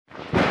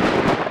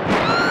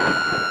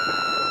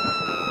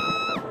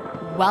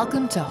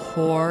Welcome to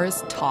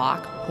Whores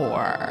Talk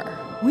Horror.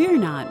 We're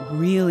not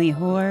really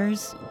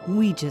whores.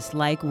 We just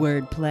like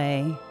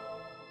wordplay.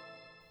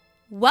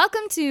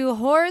 Welcome to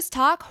Whores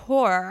Talk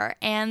Horror,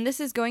 and this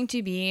is going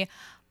to be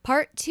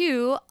part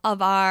 2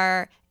 of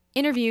our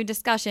interview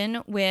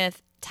discussion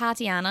with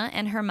Tatiana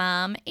and her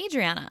mom,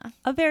 Adriana.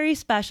 A very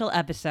special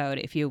episode,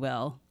 if you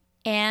will.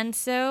 And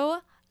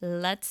so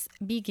let's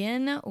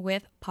begin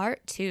with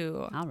part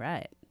 2. All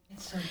right.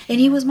 And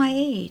he was my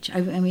age.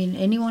 I mean,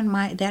 anyone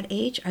that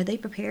age, are they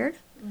prepared?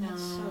 No.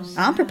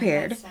 I'm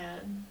prepared.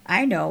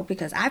 I know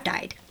because I've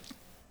died.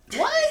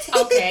 What?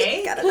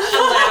 Okay.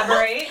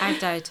 Elaborate. I've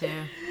died too.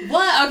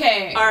 What?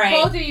 Okay. All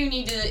right. Both of you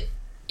need to.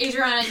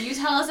 Adriana, you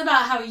tell us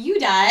about how you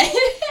died.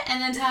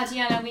 And then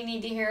Tatiana, we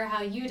need to hear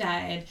how you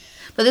died.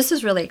 But this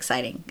is really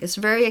exciting. It's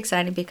very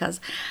exciting because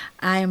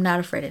I am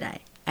not afraid to die.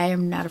 I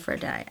am not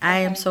afraid to die. I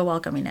am so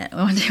welcoming it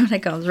when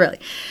it comes, really.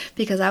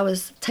 Because I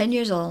was 10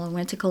 years old and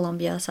went to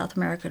Colombia, South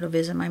America, to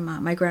visit my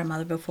mom, my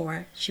grandmother,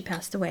 before she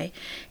passed away.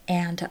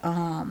 And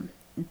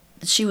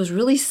she was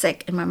really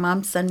sick, and my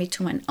mom sent me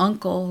to an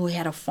uncle who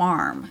had a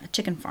farm, a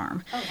chicken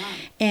farm. Oh, wow.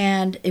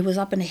 And it was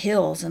up in the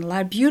hills and a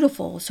lot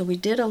beautiful. So we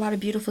did a lot of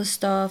beautiful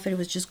stuff. And it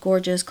was just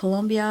gorgeous.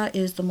 Colombia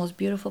is the most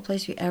beautiful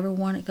place you ever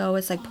want to go.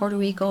 It's like Puerto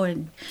Rico.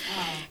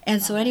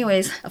 And so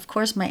anyways, of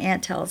course, my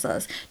aunt tells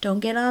us,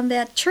 don't get on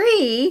that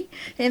tree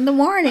in the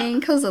morning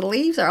because the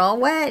leaves are all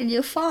wet and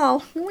you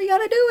fall. We got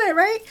to do it,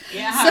 right?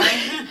 Yeah.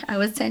 So I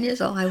was 10 years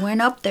old. I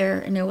went up there,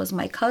 and it was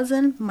my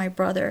cousin, my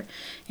brother,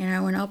 and I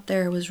went up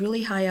there. It was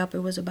really high up. It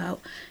was about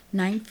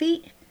 9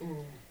 feet.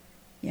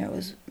 Yeah, it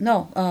was,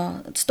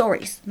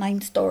 stories,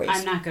 9 stories.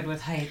 I'm not good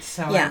with heights,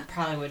 so Yeah. I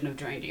probably wouldn't have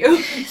joined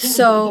you.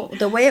 So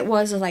the way it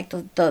was like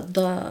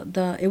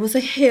it was a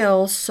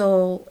hill,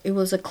 so it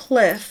was a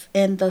cliff,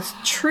 and the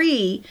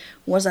tree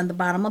was on the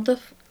bottom of the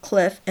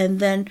cliff, and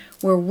then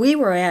where we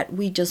were at,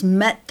 we just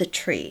met the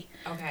tree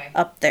Okay.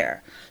 up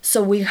there.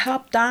 So we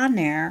hopped on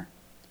there,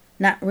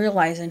 not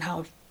realizing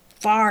how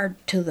far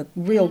to the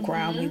real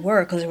ground we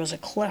were, because there was a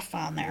cliff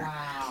on there.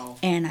 Wow.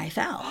 And I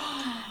fell.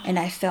 And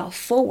I fell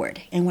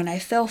forward. And when I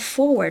fell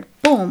forward,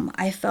 boom,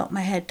 I felt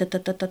my head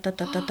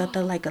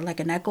like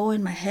an echo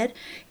in my head.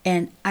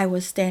 And I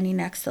was standing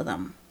next to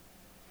them,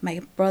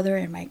 my brother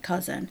and my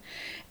cousin.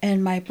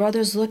 And my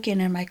brother's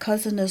looking and my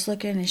cousin is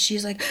looking, and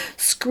she's like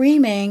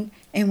screaming.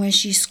 And when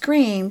she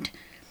screamed,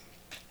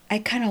 I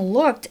kind of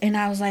looked, and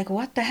I was like,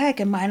 what the heck?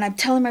 And I'm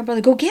telling my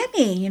brother, go get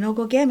me,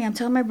 go get me. I'm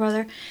telling my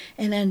brother.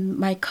 And then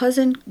my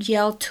cousin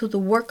yelled to the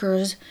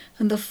workers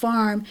on the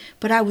farm,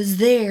 but I was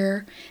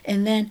there.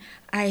 And then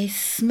I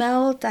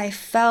smelled, I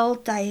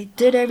felt, I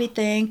did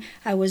everything.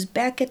 I was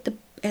back at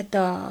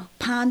the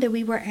pond that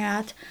we were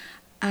at.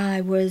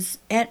 I was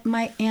at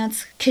my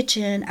aunt's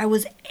kitchen. I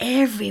was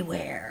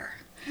everywhere.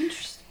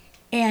 Interesting.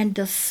 And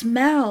the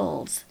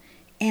smells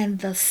and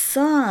the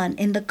sun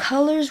and the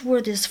colors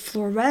were this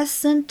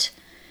fluorescent.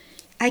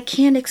 I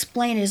can't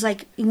explain it. It's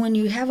like when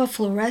you have a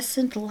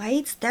fluorescent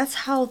lights, that's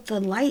how the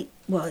light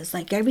was,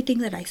 like everything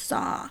that I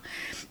saw.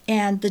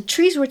 And the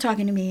trees were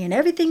talking to me, and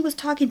everything was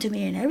talking to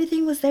me, and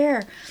everything was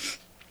there.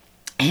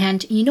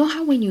 And you know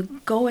how when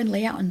you go and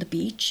lay out on the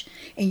beach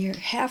and you're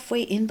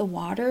halfway in the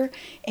water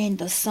and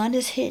the sun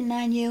is hitting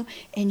on you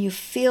and you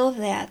feel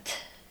that,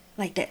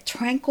 like that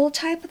tranquil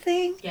type of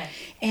thing? Yes.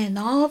 And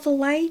all the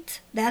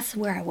light, that's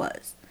where I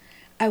was.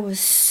 I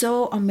was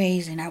so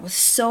amazing. I was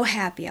so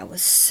happy. I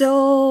was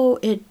so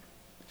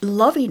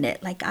loving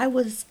it. Like I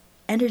was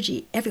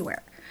energy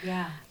everywhere.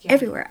 Yeah.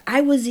 Everywhere.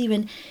 I was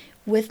even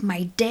with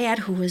my dad,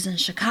 who was in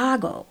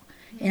Chicago,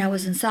 and I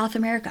was in South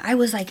America. I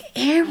was like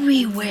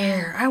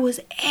everywhere. I was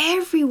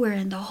everywhere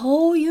in the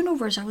whole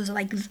universe. I was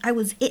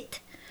it.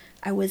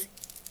 I was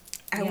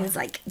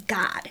like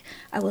God.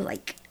 I was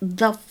like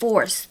the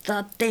force,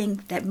 the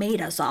thing that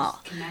made us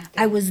all. Connected.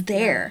 I was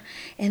there.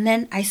 Yeah. And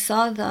then I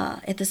saw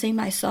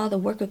the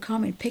worker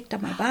come and picked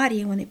up my body.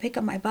 And when they picked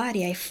up my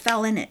body, I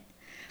fell in it.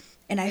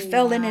 And I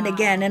fell in it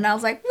again. And I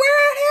was like,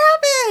 where it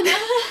happened?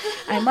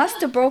 I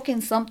must have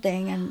broken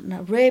something, and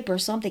a rib or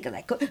something, because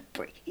I couldn't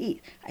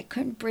breathe. I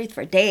couldn't breathe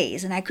for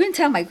days. And I couldn't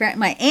tell my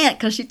aunt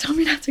because she told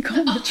me not to go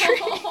in the tree.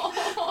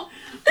 Isn't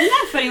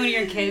that funny when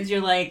you're kids?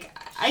 You're like,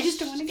 I just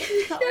don't want to get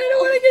in trouble. I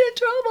don't want to get in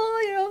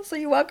trouble, So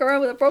you walk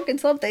around with a broken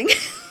something.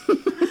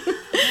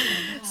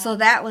 So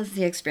that was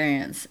the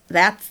experience.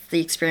 That's the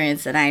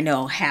experience that I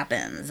know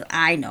happens.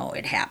 I know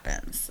it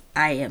happens.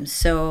 I am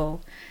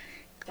so...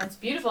 That's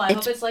beautiful. I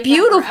hope it's like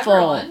beautiful. that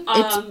for everyone.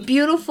 It's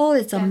beautiful.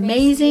 It's that makes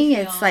amazing. me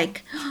feel- It's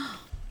like...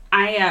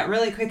 I,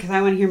 really quick, because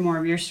I want to hear more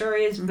of your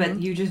stories, but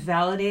you just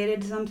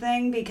validated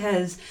something,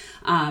 because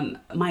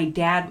my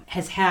dad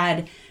has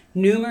had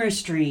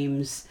numerous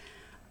dreams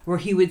where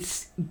he would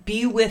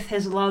be with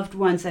his loved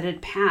ones that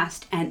had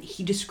passed, and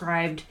he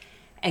described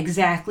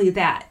exactly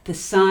that. The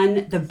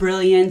sun, the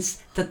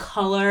brilliance, the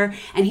color.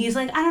 And he's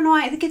like, I don't know,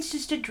 I think it's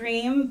just a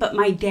dream, but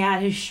my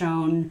dad has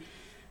shown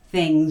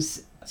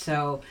things.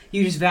 So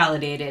you just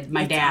validated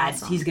my dad.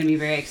 Awesome. He's going to be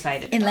very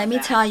excited. And about let me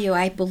that. tell you,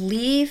 I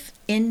believe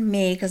in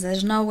me, because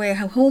there's no way,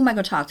 who am I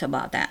going to talk to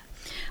about that?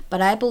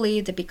 But I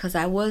believe that because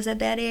I was at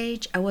that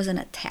age, I wasn't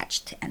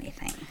attached to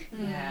anything.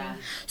 Yeah.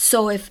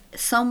 So if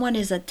someone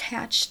is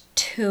attached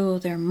to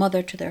their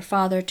mother, to their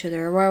father, to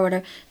their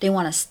whatever, they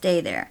want to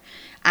stay there.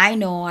 I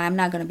know I'm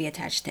not going to be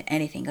attached to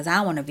anything because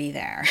I want to be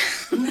there.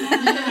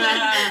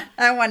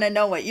 I want to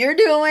know what you're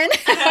doing.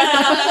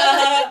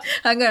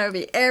 I'm going to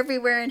be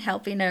everywhere and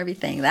helping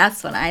everything.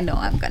 That's what I know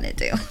I'm going to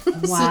do.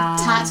 Wow.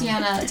 So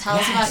Tatiana, tell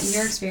us about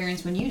your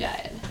experience when you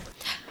died.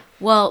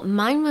 Well,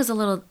 mine was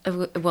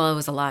it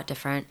was a lot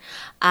different.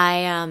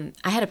 I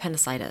had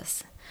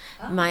appendicitis.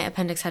 My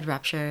appendix had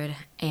ruptured,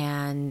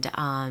 and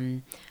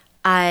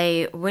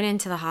I went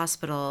into the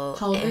hospital.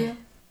 How old were you?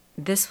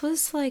 This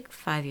was like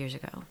 5 years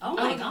ago. Oh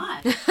my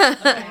God.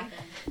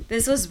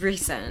 This was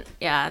recent.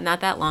 Yeah,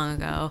 not that long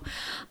ago.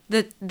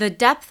 The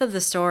depth of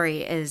the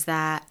story is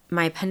that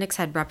my appendix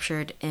had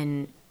ruptured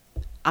in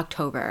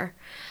October,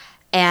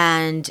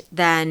 and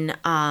then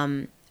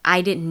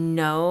I didn't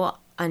know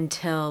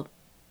until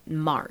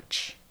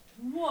March.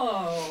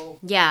 Whoa.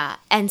 Yeah,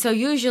 and so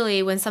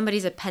usually when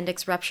somebody's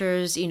appendix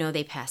ruptures,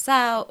 they pass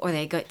out or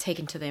they get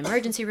taken to the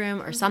emergency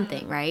room or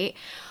something, right?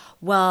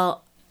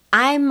 Well,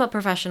 I'm a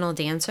professional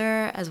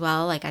dancer as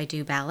well. Like I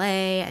do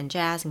ballet and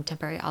jazz and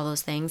contemporary, all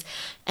those things.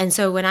 And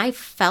so when I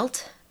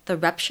felt the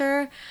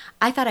rupture,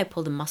 I thought I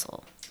pulled a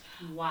muscle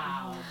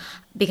Wow.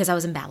 because I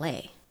was in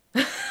ballet.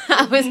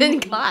 I was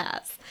in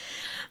class.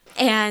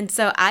 And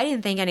so I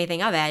didn't think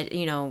anything of it.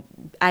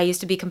 I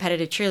used to be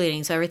competitive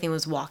cheerleading, so everything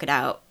was walk it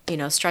out,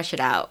 stretch it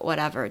out,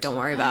 whatever. Don't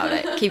worry about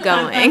it. Keep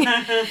going.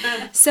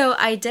 So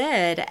I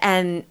did.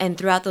 And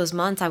throughout those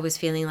months, I was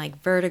feeling like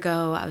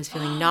vertigo. I was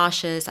feeling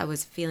nauseous. I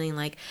was feeling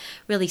like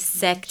really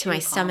sick to my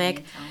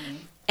stomach.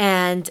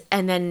 And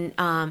then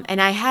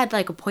I had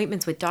like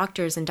appointments with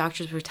doctors, and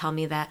doctors would tell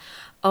me that,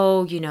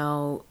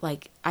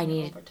 like I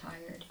needed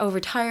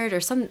overtired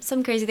or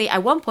some crazy thing.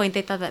 At one point,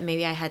 they thought that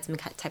maybe I had some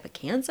type of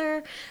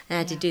cancer and I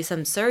had to do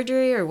some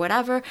surgery or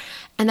whatever.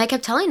 And I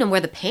kept telling them where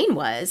the pain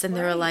was, and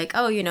they were like,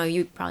 "Oh,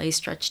 you probably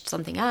stretched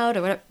something out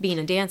or whatever." Being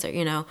a dancer,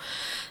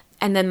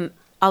 And then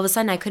all of a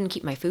sudden, I couldn't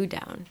keep my food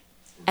down.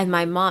 And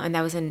my mom, and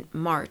that was in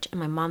March, and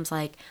my mom's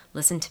like,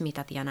 "Listen to me,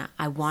 Tatiana.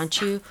 I want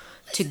you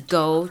to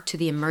go to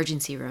the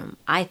emergency room.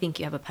 I think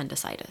you have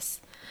appendicitis."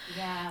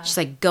 Yeah. She's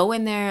like, go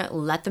in there,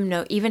 let them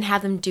know, even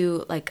have them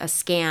do like a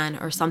scan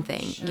or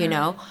something,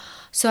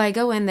 So I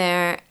go in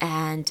there,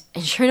 and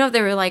sure enough,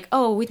 they were like,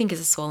 "Oh, we think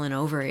it's a swollen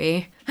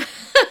ovary."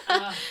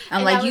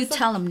 I'm like, you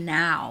tell them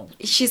now.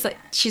 She's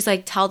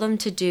like, tell them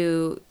to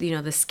do,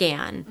 the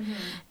scan. Mm-hmm.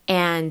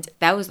 And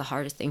that was the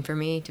hardest thing for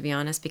me, to be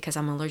honest, because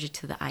I'm allergic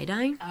to the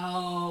iodine.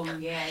 Oh,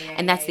 yeah.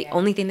 And that's the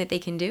only thing that they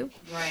can do.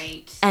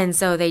 Right. And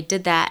so they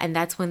did that, and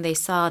that's when they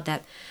saw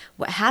that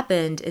what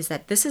happened is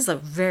that this is a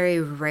very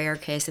rare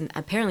case, and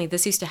apparently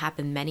this used to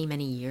happen many,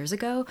 many years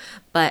ago,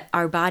 but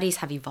our bodies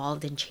have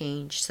evolved and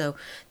changed, so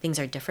things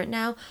are different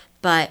now.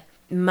 But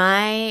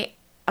my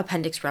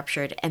appendix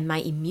ruptured, and my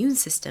immune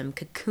system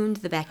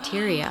cocooned the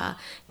bacteria,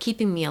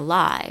 keeping me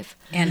alive.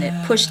 And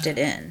it pushed it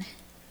in.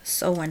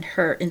 So when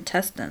her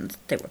intestines,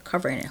 they were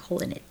covering it,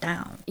 holding it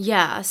down.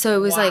 Yeah, so it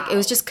was like, it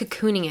was just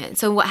cocooning it.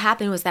 So what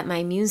happened was that my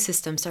immune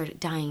system started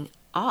dying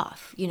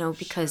off,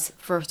 because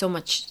for so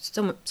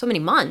many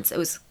months it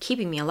was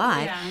keeping me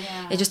alive.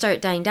 It just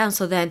started dying down.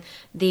 So then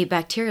the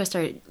bacteria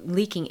started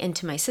leaking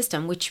into my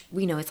system, which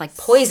it's like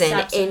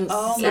poison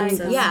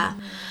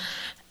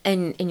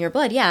in your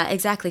blood. Yeah,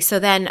 exactly. So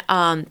then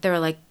they were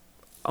like,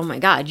 "Oh my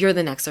God, you're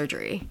the next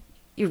surgery.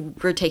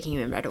 We're taking you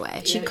in right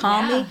away." She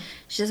called me.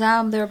 She says,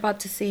 they're about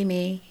to see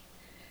me.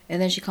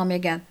 And then she called me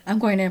again. I'm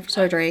going in for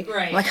surgery.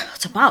 Right. I'm like,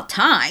 it's about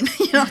time.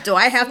 Do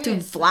I have to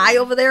fly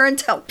over there and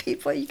tell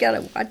people you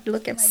gotta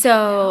look at my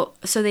So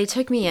they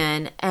took me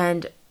in,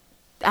 and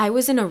I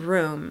was in a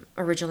room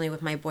originally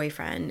with my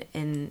boyfriend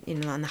in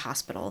the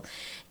hospital,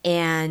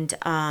 and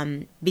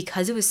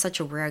because it was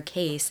such a rare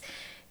case,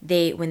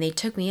 when they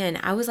took me in,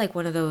 I was like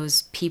one of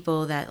those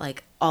people that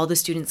like all the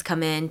students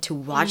come in to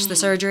watch the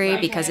surgery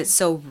because it's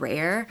so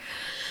rare.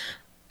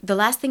 The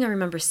last thing I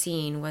remember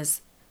seeing was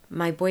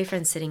my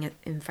boyfriend sitting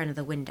in front of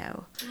the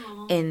window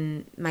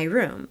in my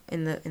room,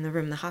 in the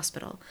room in the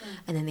hospital.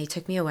 And then they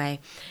took me away.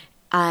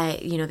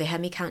 They had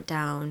me count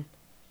down,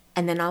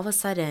 and then all of a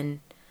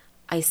sudden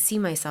I see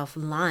myself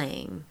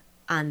lying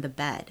on the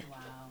bed. Wow.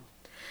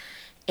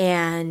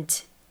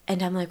 And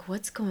I'm like,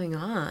 what's going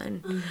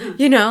on?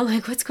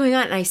 What's going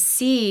on? And I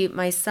see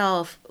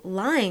myself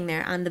lying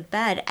there on the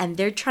bed, and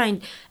they're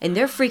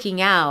freaking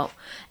out,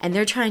 and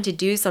they're trying to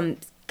do some,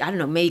 I don't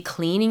know, maybe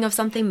cleaning of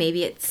something.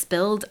 Maybe it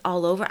spilled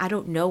all over. I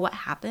don't know what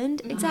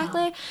happened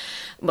exactly.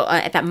 Well,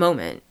 at that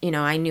moment,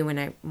 I knew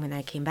when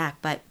I came back.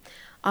 But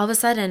all of a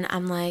sudden,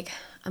 I'm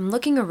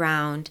looking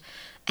around,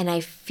 and I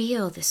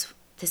feel this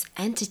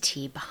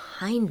entity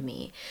behind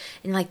me,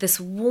 and like this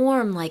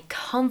warm, like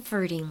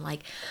comforting,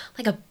 like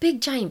a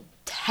big giant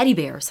teddy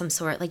bear of some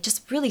sort, like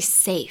just really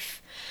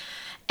safe,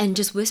 and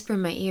just whisper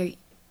in my ear,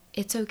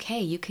 "It's okay.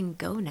 You can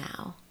go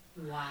now."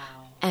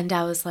 Wow. And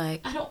I was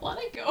like, I don't want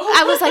to go.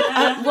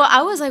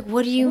 I was like,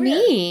 what do you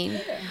mean?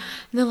 And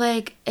they're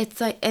like, it's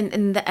like,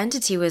 and the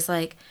entity was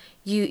like,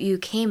 you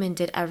came and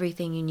did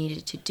everything you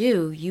needed to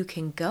do. You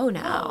can go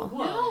now.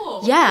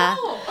 No. Yeah.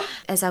 No.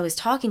 As I was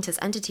talking to this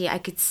entity, I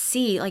could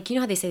see, like, you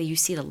know how they say that you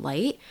see the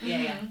light?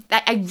 Yeah.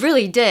 I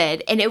really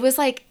did. And it was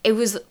like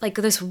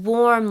this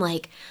warm,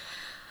 like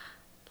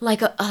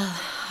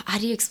how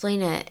do you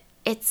explain it?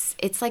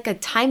 It's like a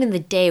time in the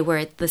day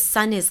where the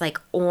sun is like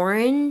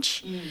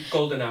orange.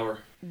 Golden hour.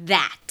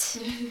 That.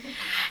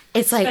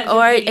 It's like, Spencer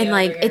or, Petey and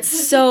like, over here.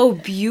 it's so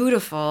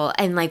beautiful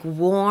and like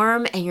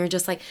warm, and you're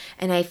just like,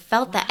 and I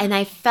felt that, and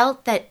I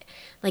felt that,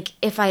 like,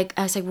 I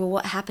was like, well,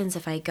 what happens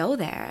if I go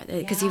there?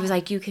 Because he was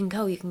like, you can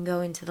go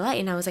into the light.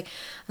 And I was like,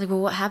 well,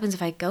 what happens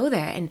if I go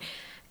there? And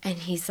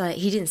he's like,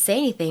 he didn't say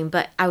anything,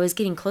 but I was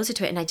getting closer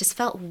to it, and I just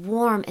felt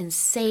warm and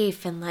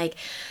safe and like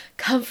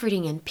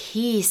comforting and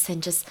peace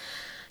and just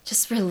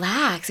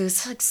relax. It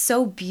was like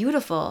so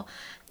beautiful.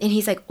 And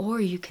he's like,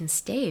 or you can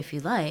stay if you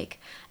like.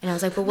 And I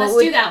was like, well, what Let's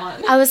would do that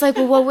one. I was like,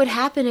 well, what would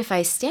happen if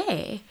I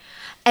stay?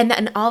 And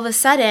then all of a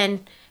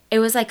sudden, it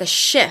was like a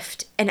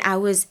shift, and I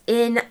was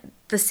in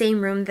the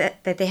same room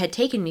that they had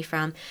taken me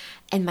from,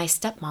 and my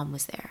stepmom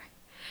was there.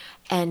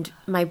 And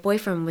my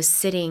boyfriend was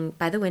sitting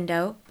by the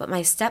window, but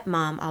my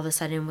stepmom all of a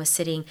sudden was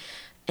sitting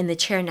in the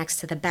chair next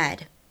to the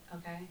bed.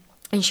 Okay.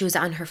 And she was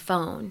on her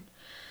phone.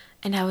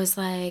 And I was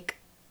like,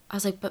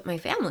 but my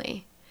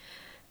family.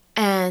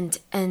 And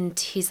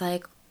he's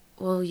like,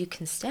 well, you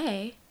can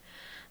stay.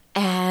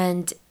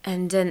 And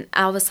then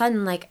all of a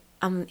sudden, like,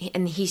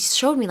 and he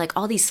showed me like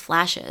all these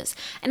flashes,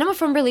 and I'm a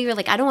firm believer,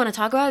 like, I don't want to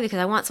talk about it because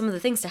I want some of the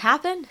things to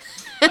happen,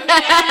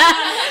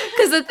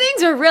 because the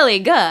things are really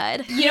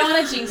good. You don't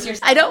want to jinx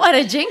yourself. I don't want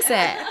to jinx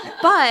it,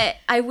 but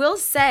I will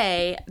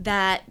say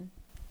that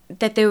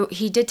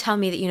he did tell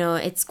me that, you know,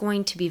 it's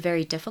going to be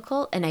very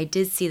difficult, and I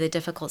did see the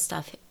difficult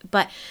stuff,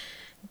 but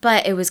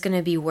it was going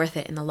to be worth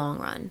it in the long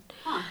run.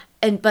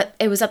 But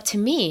it was up to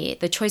me.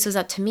 The choice was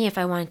up to me if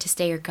I wanted to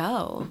stay or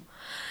go.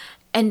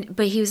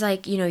 But he was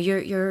like, you know,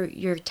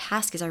 your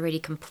task is already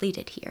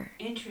completed here.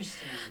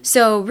 Interesting.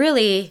 So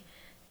really,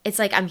 it's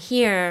like I'm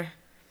here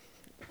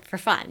for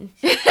fun.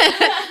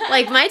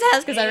 Like, my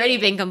task has already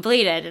been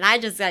completed, and I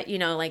just got, you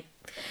know, like,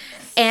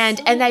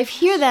 and I've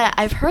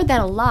heard that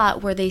a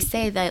lot, where they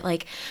say that,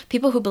 like,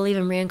 people who believe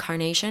in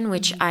reincarnation,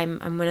 which I'm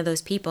one of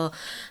those people,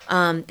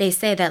 they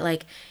say that,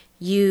 like,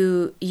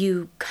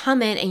 you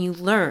come in and you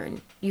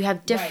learn. You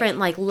have different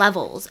like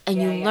levels, and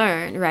you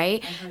learn,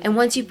 right? And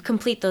once you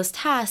complete those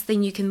tasks,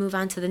 then you can move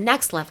on to the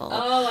next level.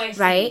 Oh, I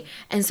see. Right?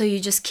 And so you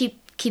just keep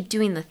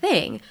doing the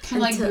thing.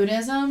 Kind of like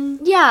Buddhism.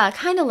 Yeah,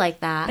 kind of like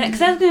that. Because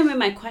that was going to be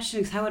my question,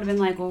 because I would have been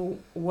like, well,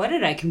 what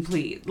did I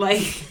complete?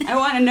 Like, I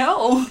want to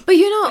know. But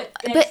you know,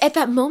 But but at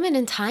that moment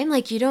in time,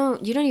 like, you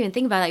don't even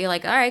think about it. You're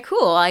like, all right,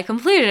 cool, I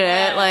completed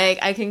it. Like,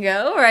 I can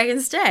go or I can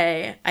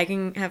stay. I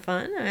can have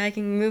fun or I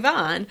can move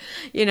on.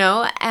 You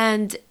know,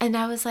 and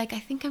I was like, I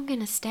think I'm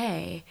gonna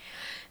stay.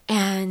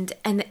 And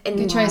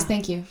Good choice.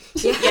 Thank you.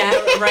 Yeah,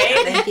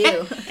 right? Thank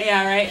you.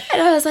 Yeah, right.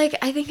 And I was like,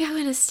 I think I'm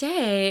gonna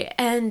stay.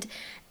 And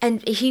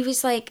he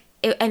was like,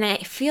 and I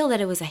feel that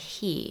it was a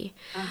he,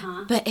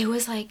 but it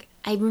was like,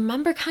 I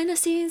remember kind of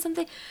seeing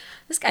something.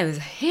 This guy was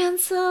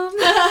handsome.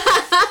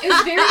 It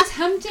was very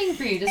tempting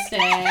for you to stay.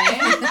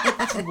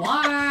 It's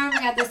warm. We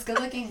got this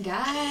good-looking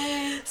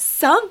guy.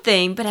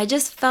 Something, but I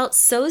just felt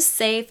so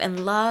safe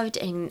and loved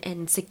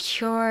and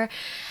secure.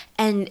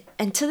 And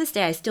to this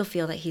day, I still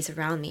feel that he's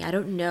around me. I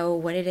don't know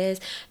what it is.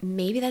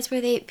 Maybe that's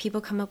where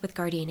people come up with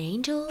guardian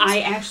angels.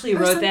 I actually or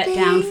wrote that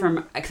down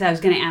something. because I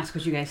was going to ask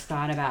what you guys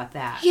thought about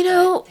that. You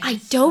know, But I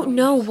that's don't so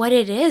know what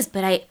it is,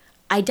 but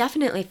I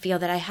definitely feel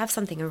that I have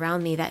something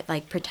around me that,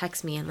 like,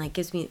 protects me and, like,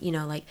 gives me, you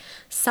know, like,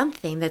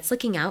 something that's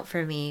looking out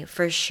for me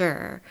for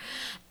sure.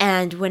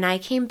 And when I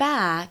came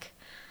back,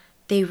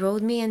 they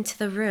rolled me into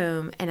the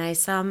room, and I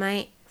saw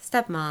my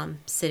stepmom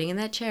sitting in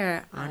that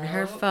chair on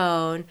her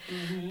phone,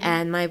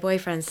 and my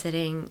boyfriend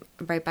sitting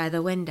right by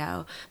the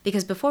window.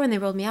 Because before, when they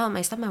rolled me out, my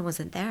stepmom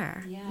wasn't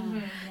there.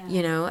 Yeah.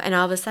 You know, and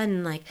all of a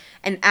sudden, like,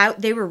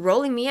 they were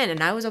rolling me in,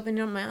 and I was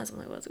opening up my eyes. I'm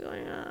like, what's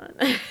going on?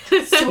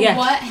 So Yeah.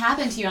 what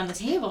happened to you on the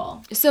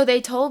table? So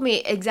they told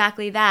me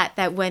exactly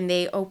that when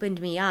they opened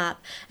me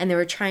up and they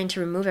were trying to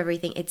remove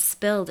everything, it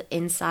spilled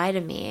inside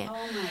of me. Oh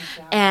my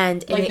God.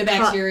 And Like it the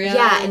bacteria?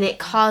 yeah, and it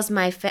caused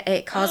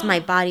my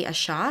body a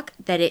shock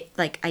that it,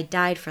 like, I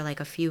died for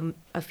like a few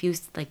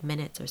like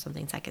minutes or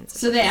something, seconds.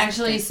 So they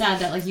actually said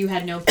that, like, you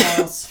had no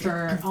pulse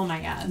for, oh my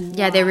God.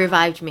 Yeah, they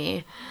revived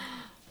me.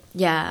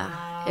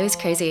 Yeah, it was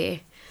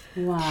crazy.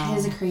 Wow. That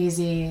is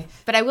crazy.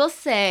 But I will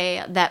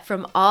say that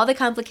from all the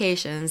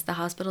complications, the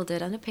hospital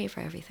did end up paying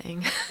for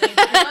everything. They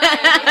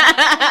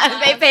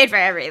paid for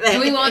everything.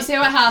 We won't say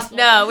what hospital.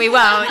 No, we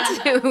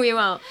won't. We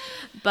won't.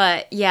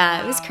 But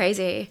yeah, it was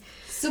crazy.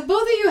 So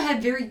both of you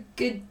had very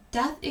good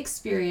death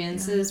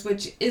experiences,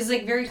 which is,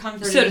 like, very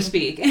comforting. So to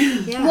speak.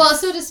 Yeah. Well,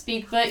 so to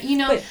speak, but, you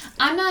know, But-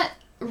 I'm not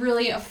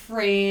really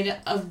afraid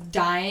of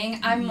dying.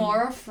 I'm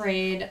more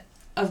afraid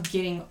of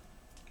getting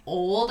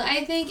old,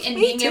 I think, and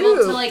being able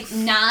to, like,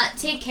 not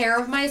take care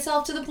of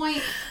myself to the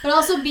point, but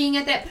also being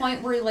at that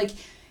point where, like,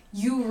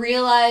 you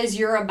realize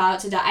you're about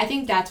to die. I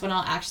think that's when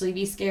I'll actually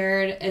be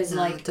scared, is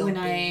like don't when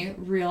I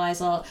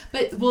realize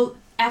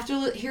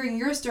after hearing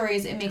your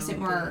stories, it makes it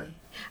more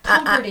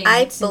comforting.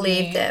 I to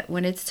believe me. that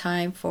when it's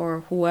time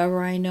for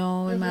whoever I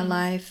know in my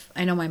life,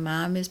 I know my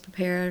mom is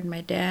prepared,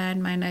 my dad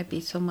might not be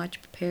so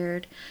much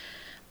prepared.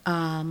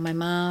 My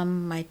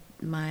mom,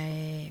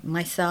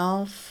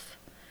 myself,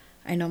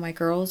 I know my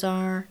girls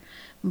are,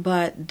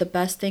 but the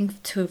best thing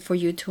for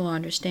you to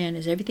understand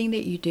is everything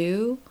that you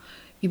do,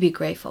 you be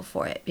grateful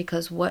for it,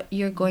 because what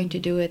you're going to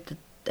do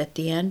at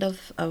the end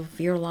of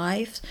your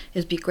life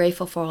is be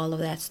grateful for all of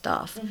that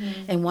stuff.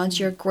 And once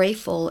you're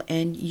grateful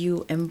and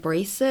you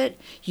embrace it,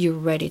 you're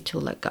ready to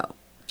let go.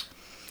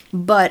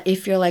 But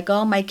if you're like,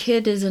 oh, my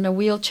kid is in a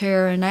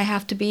wheelchair and I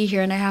have to be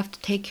here and I have to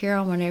take care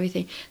of him and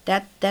everything,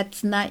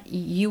 that's not,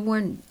 you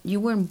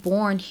weren't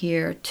born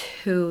here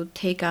to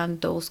take on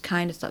those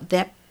kind of stuff.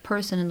 That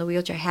person in the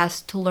wheelchair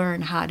has to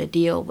learn how to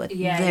deal with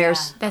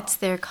theirs. That's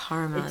their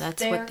karma.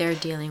 That's what they're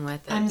dealing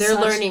with. I'm Their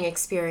such learning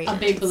experience. a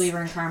big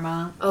believer in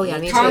karma. Oh, yeah,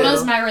 me too.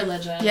 Karma's my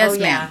religion. Yes, Oh,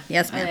 yeah. ma'am.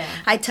 Yes, ma'am. yeah.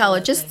 I tell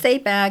her, just stay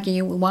back and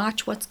you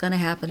watch what's going to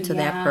happen to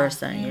that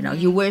person. You know,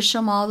 you wish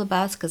them all the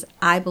best, because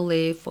I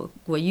believe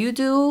what you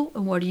do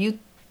and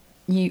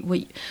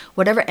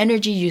whatever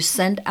energy you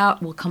send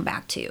out will come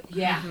back to you.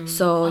 Yeah.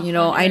 So, you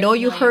know, I know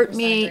you hurt 100%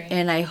 me, agree.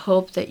 and I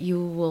hope that you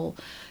will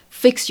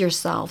fix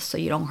yourself so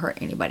you don't hurt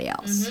anybody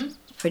else.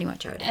 Pretty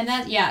much it. And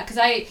that,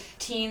 because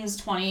teens,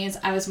 20s,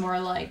 I was more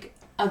like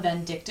a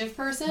vindictive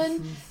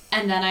person.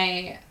 And then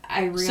I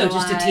realized... So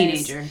just a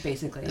teenager,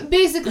 basically.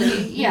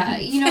 Basically, yeah.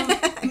 You know,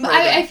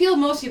 I feel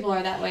most people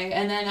are that way.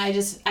 And then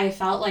I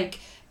felt like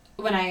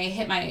when I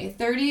hit my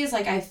 30s,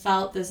 like I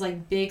felt this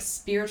like big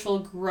spiritual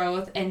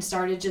growth and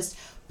started just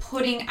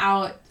putting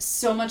out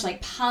so much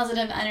like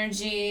positive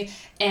energy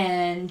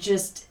and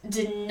just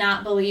did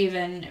not believe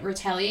in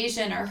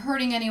retaliation or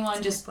hurting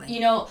anyone. Just, you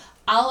know,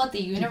 I'll let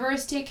the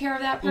universe take care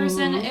of that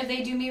person if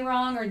they do me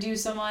wrong or do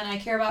someone I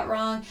care about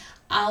wrong.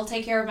 I'll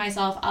take care of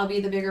myself. I'll be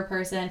the bigger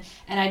person.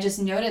 And I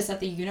just noticed that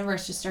the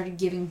universe just started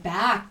giving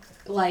back,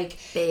 like,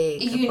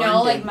 Big you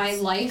know, like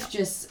abundance. my life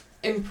just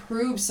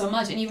improved so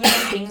much. And even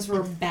when things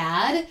were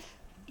bad,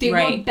 they were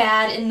Right.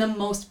 bad in the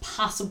most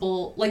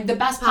possible, like the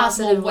best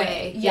possible Positive way.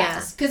 way,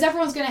 Yes. Because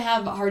everyone's going to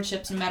have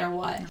hardships no matter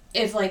what.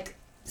 If, like,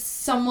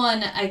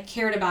 someone I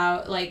cared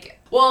about, like,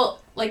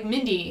 like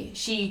Mindy,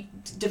 she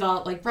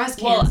developed, like, breast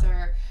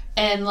cancer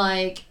and,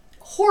 like,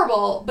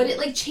 horrible, but it,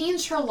 like,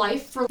 changed her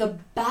life for the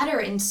better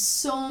in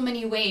so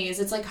many ways.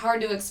 It's, like, hard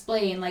to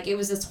explain. Like, it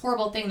was this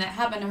horrible thing that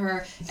happened to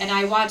her, and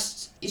I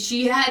watched,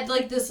 she had,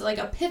 like, this, like,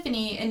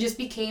 epiphany and just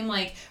became,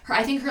 like,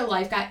 I think her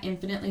life got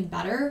infinitely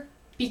better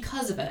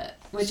because of it.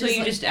 Which So is you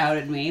like, just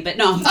outed me, but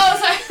no. Oh,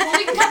 sorry. Well,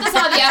 we can cut this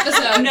out of the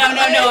episode. No,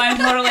 I'm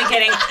totally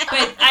kidding.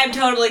 But I'm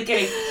totally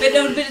kidding. But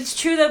no, but it's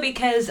true though,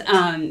 because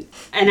and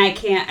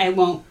I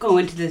won't go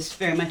into this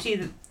very much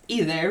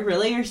either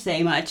really, or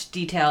say much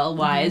detail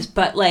wise,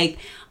 but like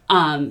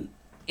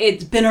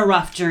it's been a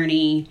rough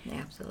journey.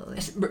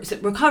 Absolutely.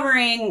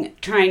 Recovering,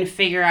 trying to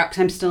figure out, because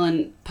I'm still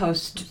in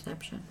post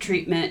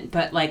treatment,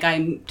 but like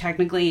I'm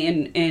technically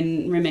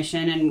in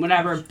remission and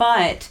whatever,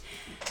 but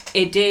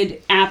it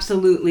did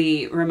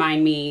absolutely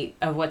remind me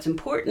of what's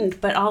important,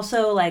 but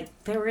also like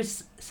there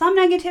was some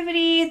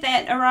negativity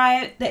that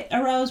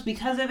arose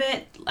because of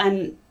it,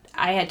 and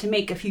I had to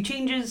make a few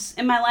changes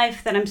in my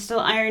life that I'm still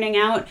ironing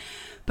out.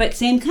 But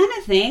same kind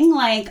of thing,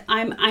 like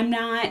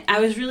I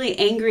was really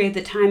angry at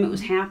the time it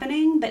was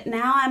happening, but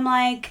now I'm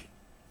like,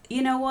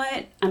 you know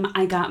what?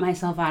 I got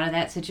myself out of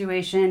that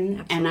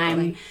situation, and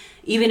I'm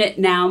even at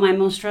now my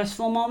most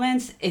stressful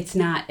moments, it's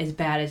not as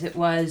bad as it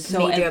was.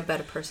 So Made you a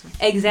better person.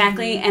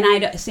 Exactly,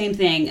 and same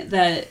thing.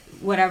 The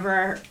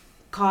whatever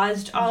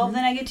caused all of the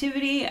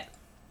negativity,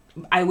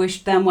 I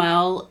wish them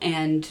well,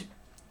 and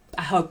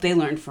I hope they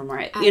learned from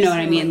it. You know what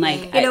I mean?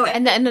 Like, You know,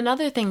 and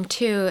another thing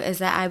too is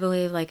that I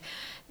believe like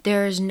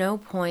there's no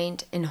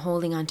point in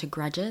holding on to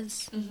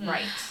grudges.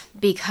 right.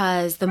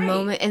 Because the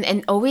moment,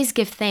 and always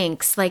give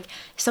thanks. Like,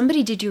 if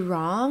somebody did you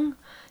wrong,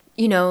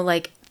 you know,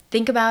 like,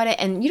 think about it.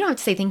 And you don't have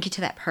to say thank you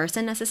to that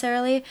person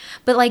necessarily,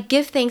 but, like,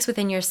 give thanks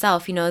within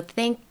yourself. You know,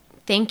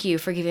 thank you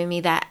for giving me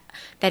that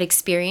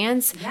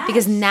experience. Yes.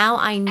 Because now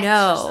I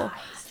know.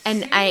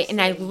 And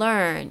I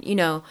learn, you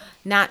know,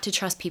 not to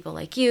trust people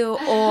like you,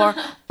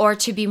 or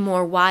to be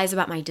more wise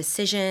about my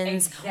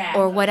decisions,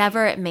 or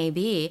whatever it may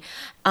be.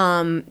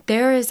 I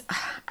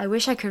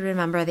wish I could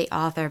remember the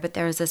author, but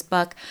there was this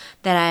book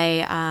that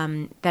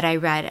I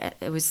read.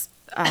 It was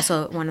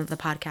also one of the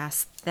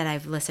podcasts that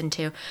I've listened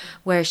to,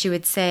 where she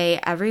would say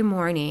every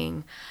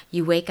morning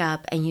you wake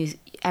up and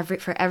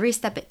for every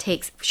step it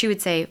takes, she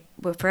would say,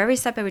 for every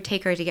step it would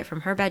take her to get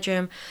from her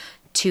bedroom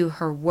to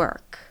her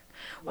work.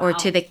 Wow.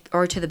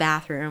 or to the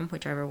bathroom,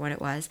 whichever one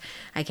it was,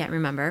 I can't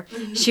remember.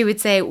 She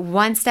would say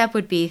one step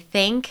would be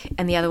thank,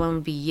 and the other one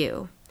would be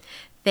you.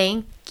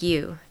 Thank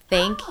you,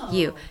 Thank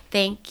you.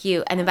 Thank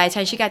you. And then by the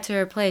time she got to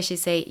her place, she'd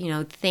say,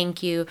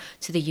 thank you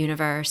to the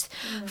universe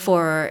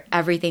for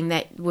everything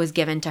that was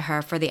given to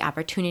her, for the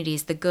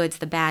opportunities, the goods,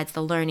 the bads,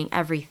 the learning,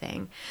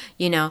 everything,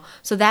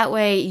 So that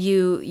way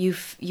you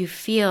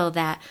feel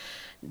that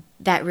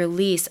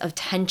release of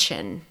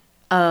tension,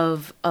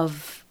 of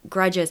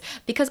grudges,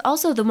 because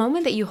also the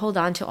moment that you hold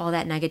on to all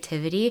that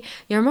negativity,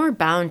 you're more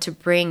bound to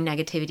bring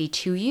negativity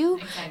to you,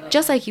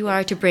 just like you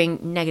are to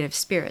bring negative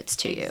spirits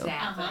to you.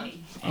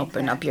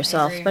 Open up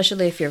yourself,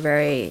 especially if you're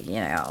very,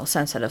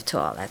 sensitive to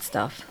all that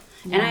stuff.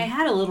 And I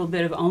had a little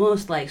bit of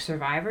almost like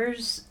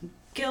survivor's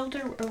guilt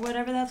or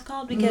whatever that's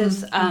called,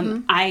 because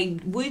I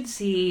would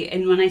see,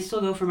 and when I still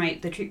go for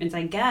the treatments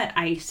I get,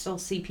 I still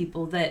see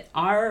people that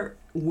are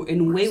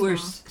in way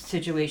worse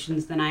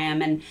situations than I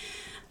am. And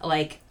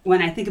like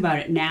when I think about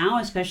it now,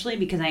 especially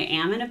because I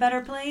am in a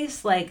better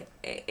place, like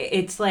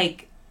it's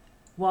like,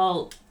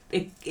 well,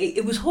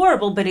 it was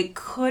horrible, but it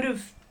could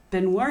have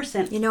been worse,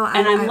 and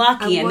I'm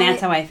lucky, and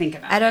that's how I think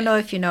about it. I don't know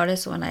if you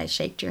noticed when I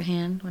shaked your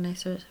hand when I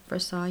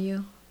first saw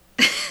you.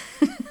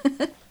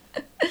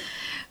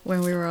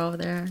 When we were over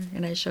there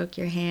and I shook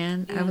your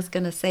hand, I was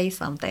gonna say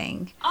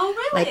something.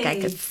 Oh,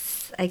 really?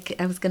 Like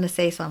I was gonna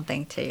say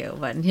something to you,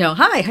 but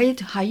hi,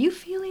 how you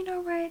feeling?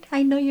 All right,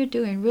 I know you're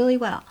doing really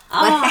well.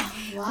 Oh,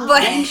 wow.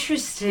 But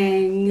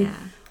interesting. Yeah.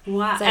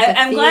 Wow. So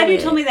I'm glad you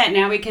told me that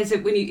now, because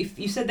if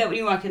you said that when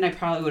you walked in, I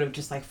probably would have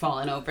just like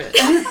fallen over.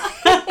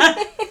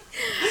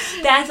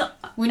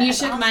 When you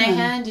shook my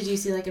hand, did you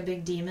see like a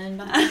big demon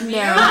behind me?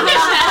 No.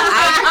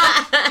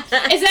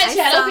 Is that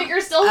shadow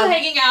figure still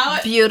hanging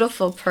out?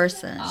 Beautiful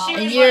person.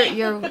 And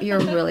you're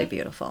really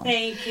beautiful.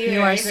 Thank you.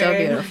 You are so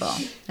beautiful.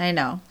 I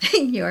know.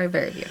 You are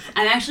very beautiful.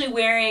 I'm actually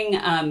wearing,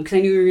 because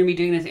I knew we were going to be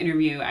doing this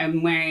interview,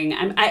 I'm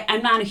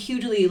not a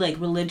hugely like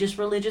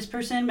religious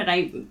person, but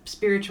I'm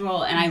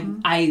spiritual,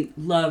 and I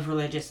love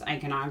religious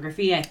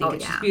iconography. I think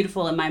it's just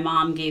beautiful, and my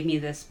mom gave me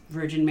this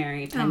Virgin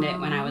Mary pendant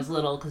when I was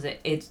little, because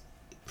it's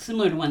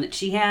similar to one that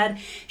she had.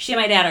 She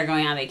and my dad are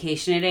going on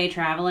vacation today,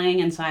 traveling,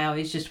 and so I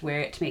always just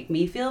wear it to make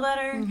me feel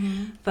better.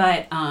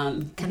 But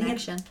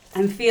Connection.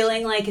 I'm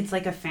feeling like it's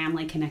like a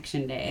family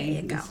connection day.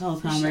 There you go. This whole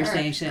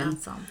conversation. Sure.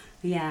 Awesome.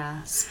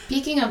 Yeah.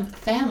 Speaking of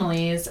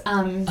families,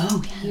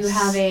 you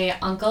have a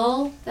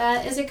uncle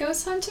that is a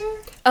ghost hunter?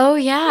 Oh,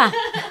 yeah.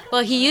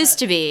 Well, he used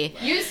to be.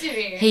 Used to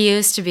be. He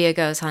used to be a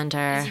ghost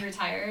hunter. Is he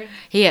retired?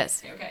 He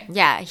is. Okay.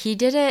 Yeah, he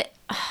did it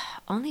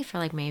only for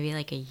like maybe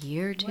like a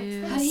year or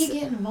two. How did he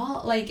get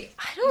involved? Like,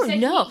 I don't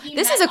know.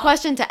 This is a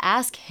question to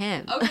ask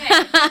him. Okay.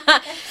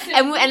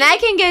 and I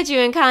can get you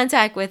in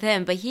contact with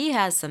him, but he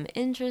has some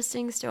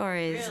interesting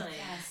stories. Really?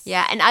 Yes.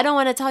 Yeah, and I don't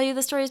want to tell you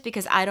the stories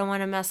because I don't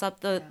want to mess up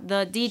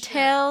the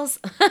details.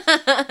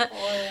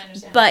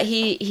 But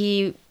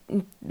he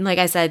like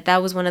I said,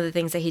 that was one of the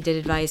things that he did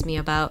advise me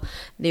about,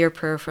 your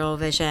peripheral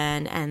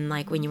vision, and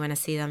like when you want to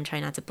see them, try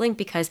not to blink,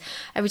 because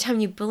every time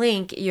you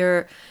blink,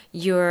 you're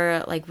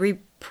like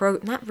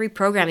not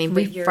reprogramming,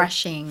 but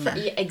Refreshing.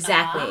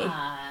 exactly.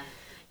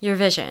 Your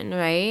vision,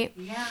 right?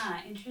 Yeah,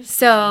 interesting.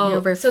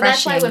 So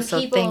that's why when so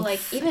people like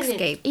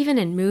even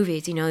in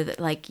movies, that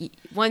like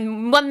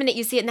one minute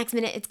you see it, next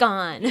minute it's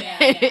gone.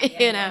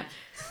 Yeah.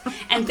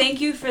 And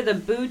thank you for the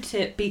boo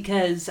tip,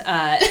 because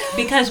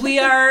we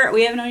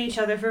have known each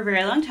other for a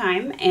very long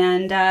time,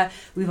 and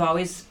we've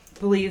always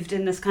believed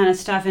in this kind of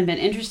stuff and been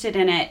interested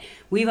in it.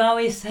 We've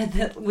always said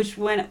that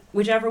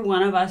whichever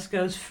one of us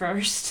goes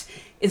first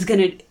is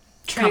going to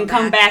try and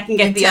come back and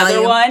get the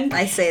other one.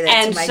 I say that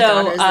and to my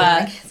so,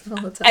 daughters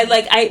all the time.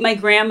 My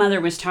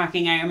grandmother was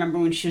talking, I remember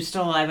when she was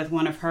still alive, with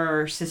one of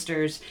her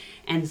sisters,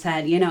 and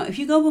said, if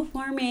you go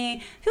before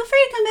me, feel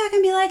free to come back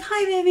and be like,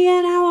 hi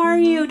Vivian, how are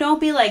you?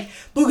 Don't be like,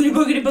 boogity,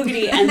 boogity,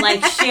 boogity. And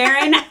like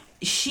Sharon,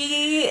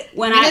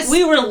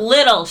 we were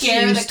little, she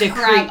used to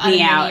creep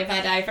me out. If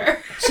I die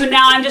first. So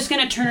now I'm just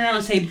going to turn around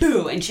and say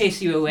boo and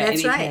chase you away.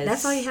 That's right.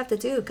 That's all you have to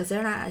do, because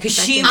they're not. Because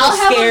she I'll will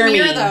have scare a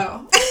mirror, me.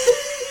 though.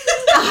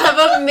 I'll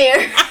have a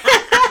mirror.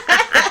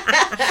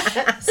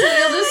 So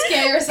you'll just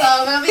scare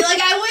yourself and I'll be like,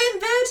 I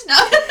win, bitch. No.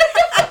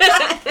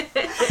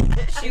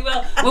 She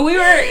will. When we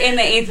were in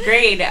the 8th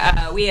grade,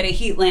 we had a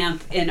heat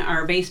lamp in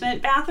our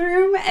basement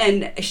bathroom,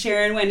 and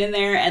Sharon went in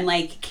there and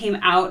like came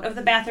out of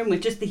the bathroom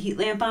with just the heat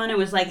lamp on and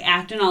was like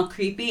acting all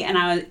creepy,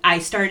 and I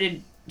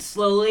started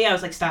slowly, I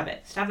was like, stop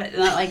it,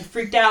 and I like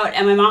freaked out,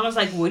 and my mom was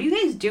like, what are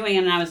you guys doing?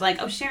 And I was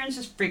like, oh, Sharon's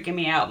just freaking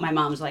me out. My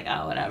mom's like,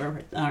 oh,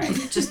 whatever, all right,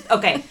 just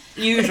okay,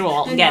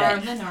 usual, get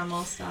it. The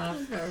normal stuff.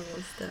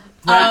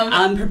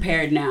 I'm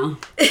prepared now.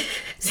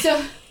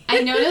 So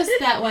I noticed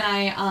that when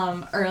I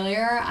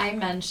earlier I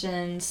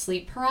mentioned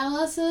sleep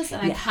paralysis,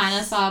 and I kind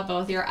of saw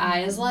both your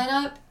eyes light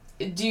up.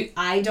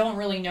 I don't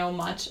really know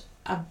much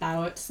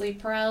about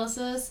sleep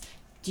paralysis.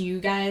 Do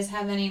you guys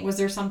have any? Was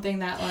there something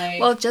that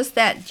like? Well, just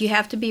that you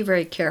have to be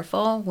very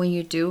careful when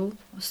you do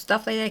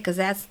stuff like that, because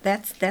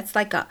that's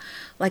like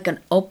an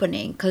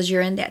opening, because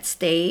you're in that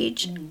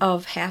stage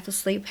of half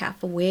asleep,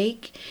 half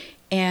awake,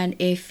 and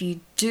if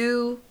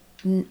you're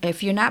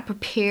not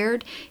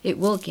prepared, it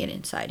will get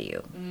inside of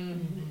you.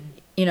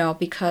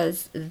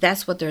 because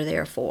that's what they're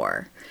there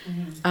for.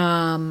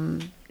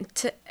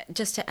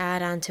 Just to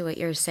add on to what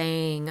you're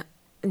saying,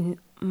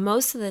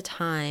 most of the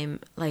time,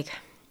 like,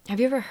 have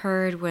you ever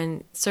heard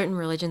when certain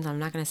religions, I'm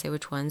not going to say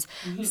which ones,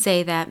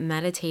 say that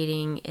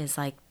meditating is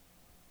like,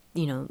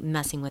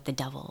 messing with the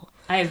devil?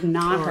 I have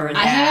not heard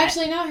that. I have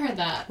actually not heard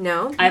that.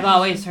 No? I've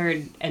always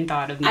heard and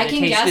thought of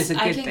meditation as a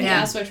good I can thing.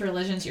 guess which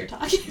religions you're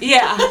talking about.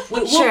 Yeah,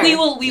 Sure. we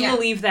will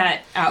leave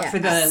that out for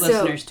the So-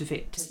 listeners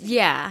to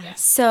Yeah.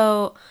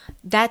 So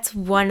that's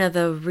one of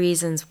the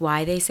reasons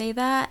why they say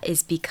that,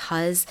 is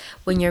because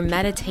when you're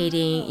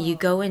meditating, you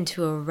go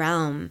into a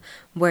realm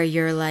where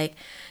you're like,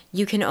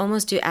 you can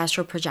almost do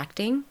astral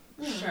projecting,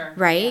 Sure.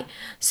 right?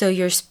 So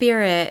your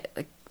spirit,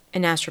 like,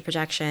 in astral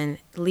projection,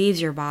 leaves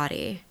your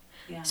body.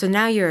 Yeah. So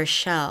now you're a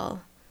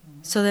shell.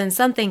 So then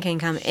something can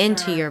come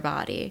into your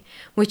body,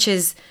 which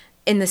is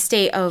in the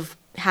state of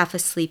half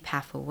asleep,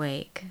 half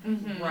awake.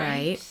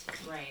 Right?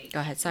 Right.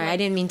 Go ahead. Sorry, I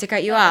didn't mean to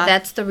cut you off.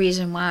 That's the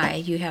reason why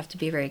you have to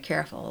be very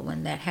careful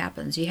when that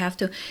happens. You have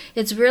to.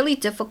 It's really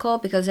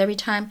difficult because every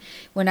time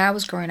when I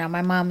was growing up,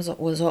 my mom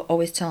was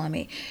always telling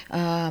me,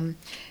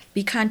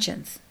 be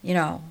conscious,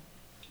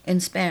 in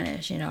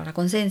Spanish, la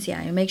conciencia.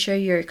 And make sure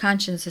you're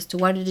conscious as to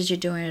what it is you're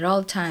doing at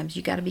all times.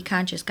 You got to be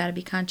conscious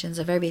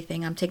of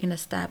everything. I'm taking a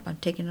step. I'm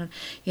taking a,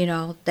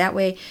 that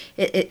way.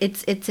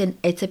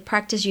 It's a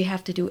practice you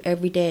have to do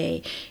every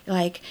day.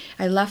 Like,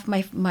 I left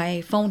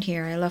my phone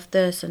here. I left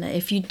this, and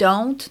if you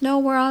don't know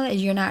where all that,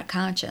 you're not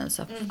conscious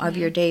of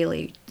your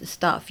daily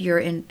stuff. You're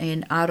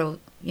in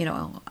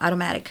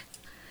automatic.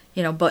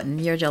 Button.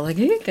 You're just like,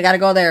 I gotta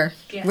go there.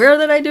 Yeah. Where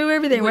did I do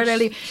everything? Where did I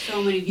leave?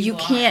 So many people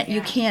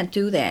You can't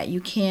do that.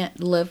 You can't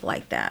live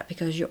like that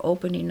because you're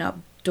opening up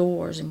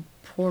doors and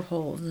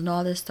portholes and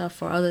all this stuff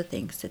for other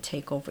things to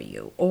take over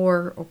you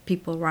or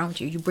people around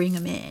you. You bring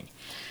them in.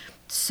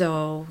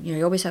 So,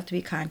 you always have to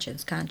be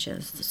conscious.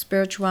 The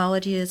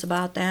spirituality is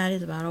about that.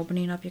 It's about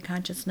opening up your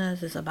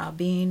consciousness. It's about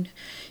being,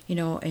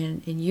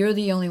 and you're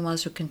the only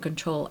ones who can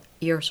control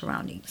your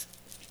surroundings.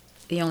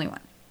 The only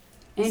one.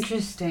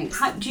 Interesting.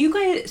 Do you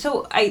guys?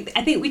 So I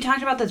think we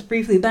talked about this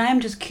briefly, but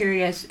I'm just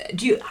curious.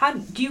 Do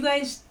you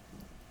guys,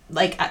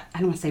 like, I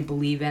don't want to say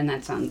believe in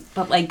that sound,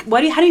 but like, how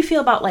do you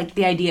feel about like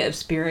the idea of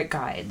spirit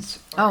guides?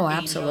 Oh,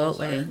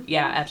 absolutely.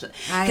 Yeah, absolutely.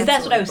 Because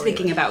that's what I was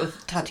thinking about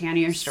with Tatiana,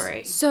 your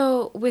story.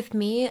 So with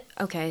me,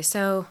 okay,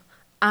 so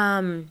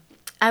I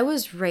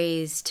was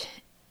raised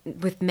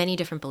with many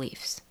different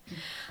beliefs.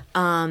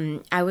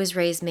 I was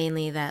raised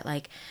mainly that,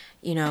 like,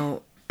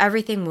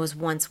 everything was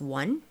once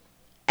one.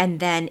 And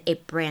then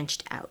it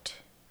branched out.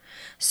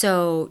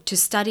 So to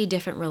study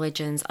different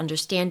religions,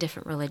 understand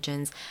different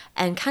religions,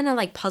 and kind of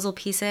like puzzle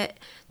piece it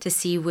to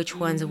see which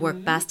ones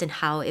work best and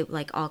how it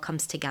like all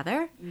comes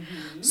together.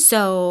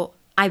 So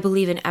I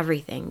believe in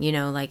everything,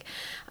 like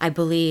I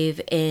believe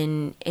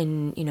in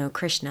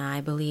Krishna, I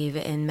believe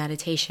in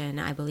meditation,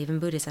 I believe in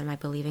Buddhism, I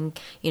believe in,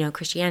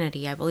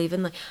 Christianity, I believe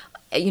in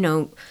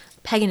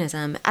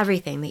paganism,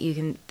 everything that you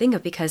can think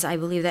of, because I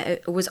believe that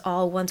it was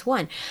all once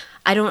one.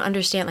 I don't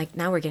understand, like,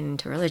 now we're getting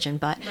into religion,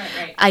 but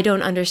right. I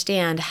don't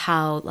understand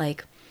how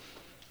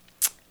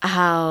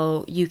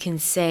you can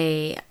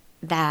say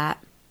that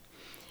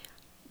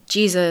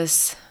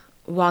Jesus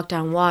walked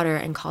on water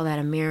and call that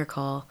a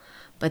miracle,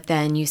 but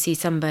then you see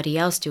somebody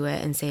else do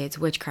it and say it's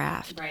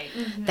witchcraft. Right.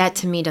 That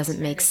to me doesn't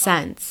make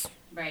sense.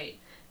 Right.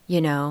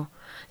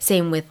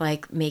 Same with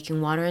like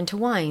making water into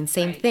wine,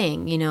 same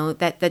thing,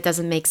 that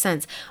doesn't make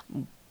sense.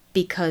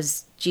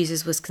 Because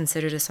Jesus was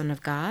considered a son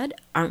of God,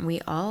 aren't we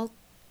all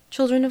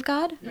children of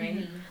God?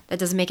 Right. That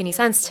doesn't make any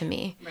sense to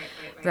me.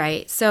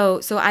 Right.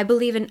 So I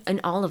believe in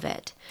all of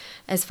it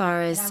as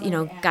far as,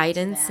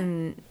 guidance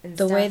and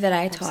the stuff. way that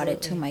I taught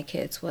it to my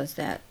kids was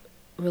that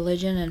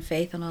religion and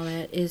faith and all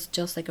that is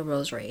just like a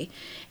rosary.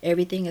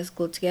 Everything is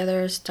glued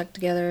together, stuck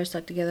together,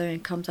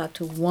 and comes out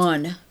to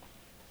one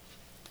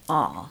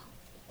all.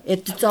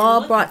 It's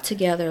all brought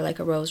together like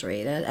a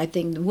rosary. I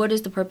think, what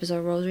is the purpose of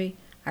a rosary?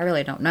 I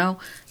really don't know.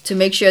 To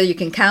make sure you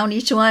can count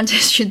each one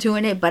as you're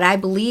doing it. But I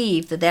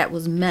believe that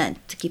was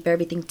meant to keep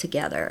everything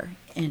together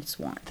and it's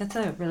one. That's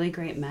a really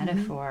great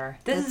metaphor.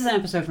 This is an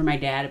episode for my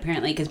dad,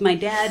 apparently, because my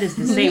dad is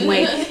the same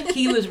way.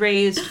 He was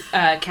raised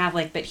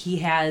Catholic, but he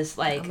has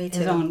like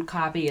his own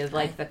copy of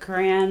like the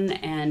Quran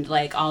and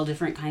like all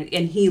different kinds.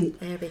 And he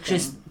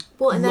just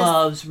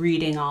loves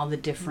reading all the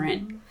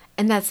different.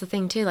 And that's the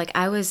thing too. Like,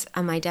 I was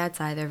on my dad's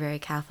side, they're very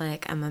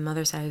Catholic. On my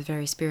mother's side, I was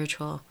very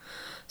spiritual.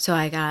 So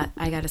I got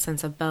a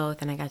sense of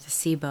both, and I got to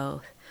see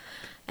both,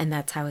 and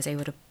that's how I was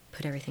able to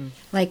put everything.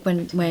 Like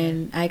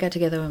when I got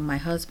together with my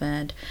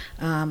husband,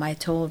 I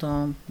told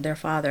him, their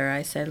father,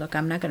 I said, look,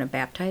 I'm not going to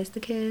baptize the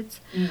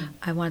kids.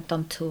 I want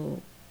them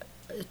to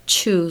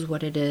choose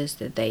what it is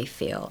that they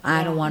feel.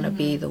 I don't want to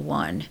be the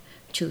one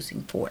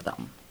choosing for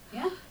them.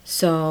 Yeah.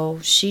 So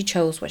she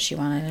chose what she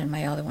wanted, and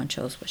my other one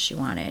chose what she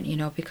wanted,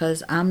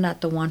 because I'm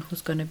not the one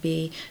who's going to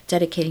be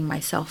dedicating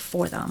myself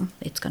for them.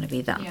 It's going to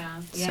be them.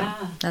 Yeah. So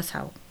that's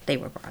how they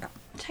were brought up.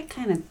 Which I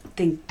kind of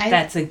think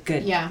that's a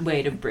good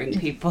way to bring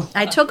people.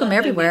 I took them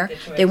everywhere.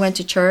 They went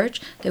to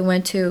church. They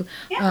went to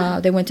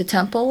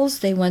temples.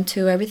 They went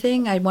to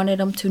everything. I wanted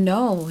them to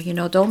know,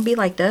 don't be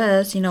like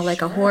this,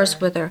 like a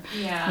horse with her,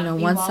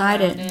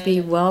 one-sided.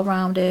 Be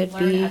well-rounded.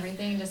 Learn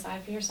everything.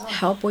 Decide for yourself.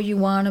 Help where you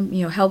want them.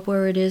 Help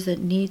where it is that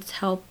needs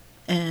help,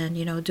 and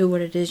do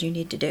what it is you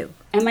need to do.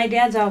 And my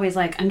dad's always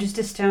like, I'm just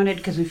astounded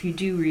because if you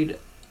do read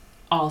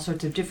all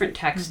sorts of different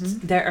texts,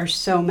 there are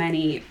so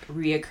many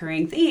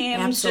reoccurring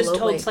themes, just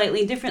told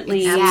slightly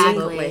differently.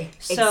 Absolutely.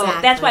 So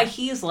that's why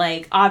he's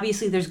like,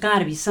 obviously there's got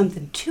to be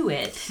something to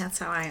it. That's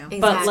how I am.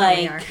 But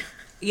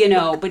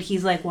but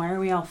he's like, why are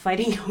we all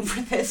fighting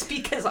over this?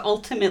 Because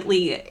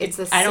ultimately,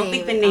 I don't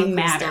think the name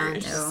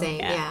matters.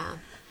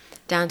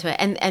 Down to it.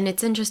 And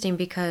it's interesting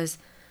because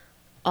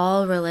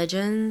all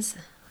religions,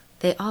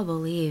 they all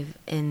believe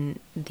in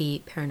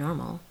the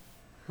paranormal.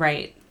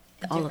 Right.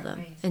 All of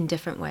them in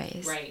different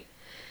ways. Right.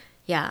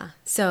 Yeah.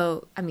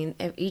 So, I mean,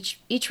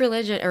 each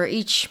religion or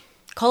each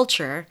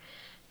culture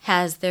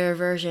has their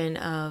version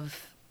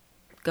of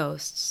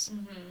ghosts,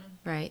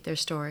 right? Their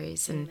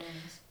stories and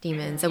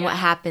demons and what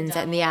happens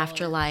in the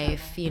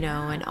afterlife,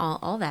 and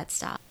all that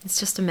stuff. It's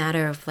just a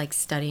matter of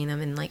studying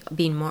them and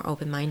being more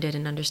open-minded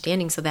and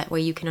understanding, so that way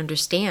you can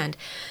understand,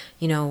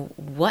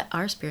 what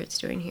are spirits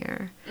doing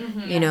here?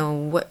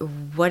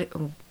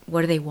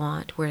 What do they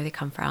want? Where do they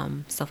come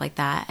from? Stuff like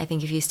that. I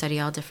think if you study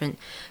all different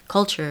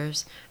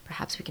cultures,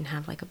 perhaps we can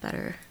have a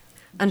better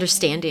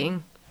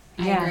understanding.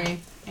 I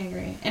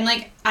agree. And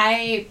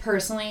I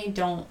personally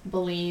don't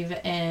believe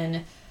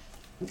in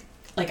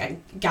a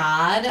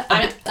God.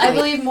 I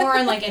believe more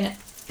in an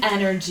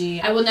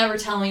energy. I will never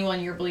tell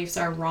anyone your beliefs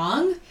are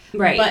wrong.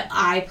 Right. But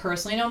I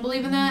personally don't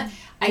believe in that.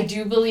 I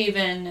do believe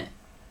in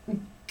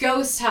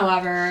ghosts,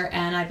 however,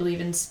 and I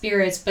believe in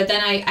spirits, but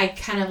then I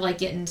kind of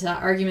get into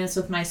arguments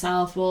with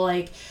myself.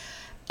 Well,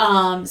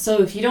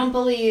 so if you don't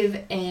believe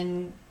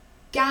in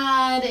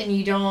God and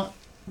you don't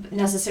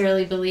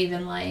necessarily believe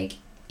in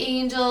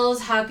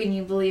angels, how can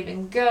you believe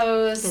in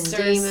ghosts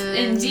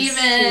and demons?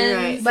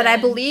 Right. But I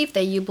believe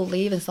that you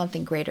believe in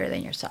something greater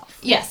than yourself.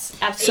 Yes,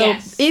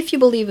 absolutely. So if you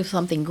believe in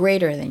something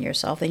greater than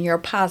yourself, then you're a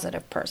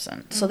positive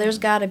person. So there's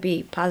got to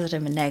be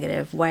positive and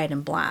negative, white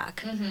and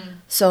black.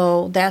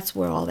 So that's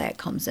where all that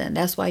comes in.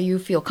 That's why you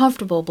feel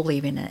comfortable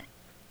believing it,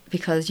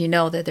 because you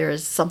know that there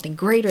is something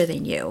greater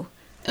than you.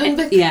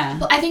 But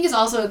I think it's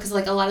also because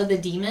a lot of the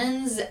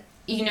demons,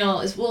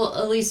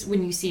 at least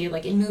when you see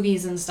in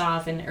movies and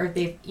stuff, or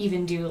they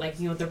even do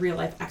the real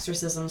life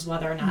exorcisms,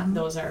 whether or not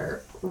those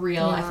are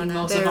real. I think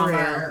most of them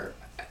are.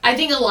 I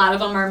think a lot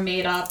of them are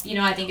made up.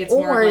 I think it's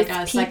more a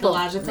people.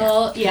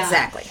 Psychological. Yeah,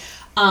 exactly.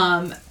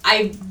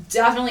 I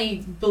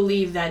definitely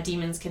believe that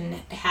demons can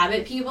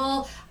inhabit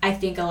people. I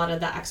think a lot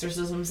of the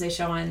exorcisms they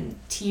show on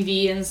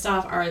TV and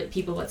stuff are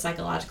people with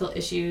psychological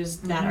issues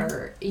that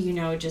are,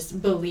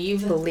 just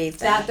believe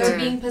that they're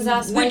being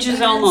possessed. Which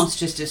is almost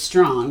just as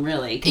strong,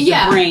 really, because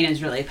the brain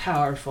is really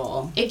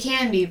powerful. It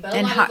can be, but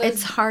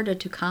it's harder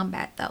to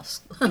combat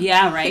those.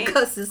 Yeah, right?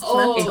 Because it's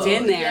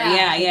in there.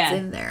 Yeah. It's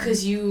in there.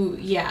 Because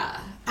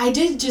I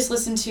did just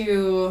listen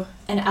to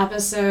an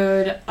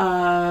episode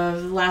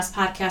of Last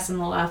Podcast on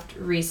the Left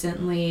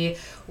recently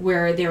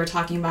where they were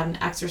talking about an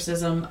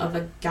exorcism of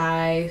a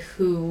guy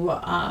who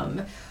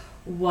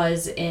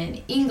was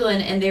in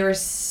England, and they were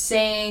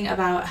saying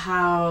about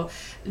how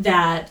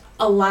that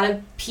a lot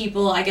of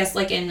people, I guess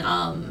in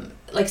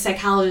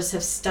psychologists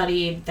have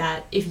studied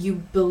that if you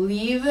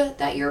believe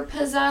that you're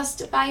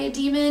possessed by a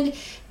demon,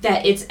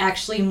 that it's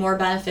actually more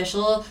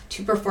beneficial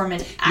to perform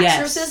an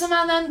exorcism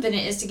on them than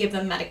it is to give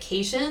them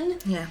medication.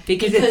 Yeah.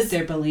 Because it's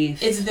their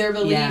belief. It's their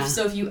belief. Yeah.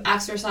 So if you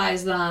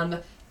exorcise them,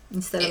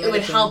 it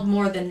would help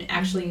more than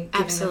actually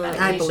giving them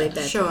medication. I believe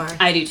that. Sure.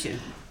 I do too.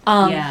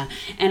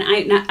 And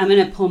I'm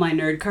going to pull my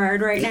nerd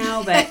card right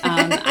now, but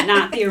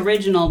not the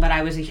original, but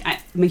I'm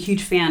a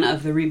huge fan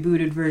of the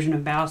rebooted version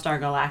of Battlestar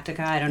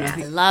Galactica. I don't know if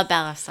you... I love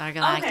Battlestar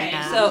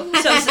Galactica.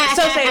 Okay, so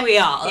say we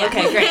all. Yeah.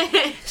 Okay,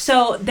 great.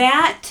 So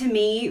that, to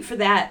me,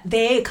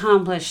 they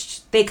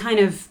kind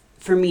of,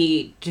 for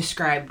me,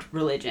 described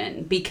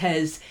religion,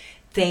 because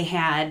they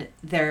had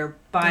their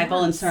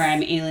Bible, and sorry,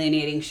 I'm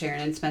alienating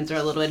Sharon and Spencer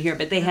a little bit here,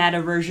 but they had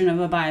a version of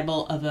a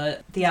Bible, of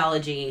a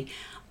theology,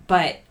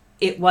 but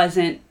it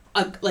wasn't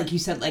like you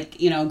said,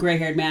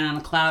 gray-haired man on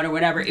a cloud or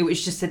whatever. It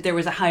was just that there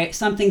was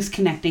something's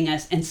connecting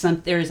us, and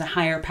there is a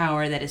higher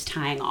power that is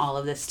tying all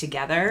of this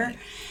together.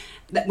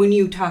 That when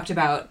you talked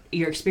about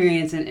your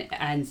experience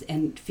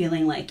and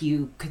feeling like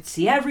you could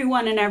see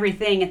everyone and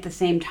everything at the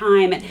same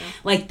time,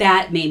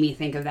 that made me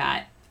think of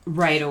that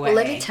right away. Well,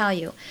 let me tell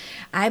you,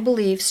 I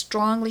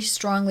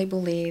strongly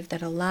believe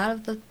that a lot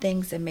of the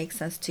things that make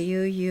sense to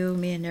you,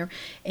 me,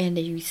 and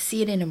you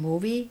see it in a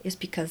movie is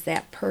because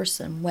that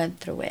person went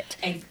through it.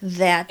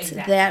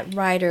 That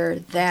writer,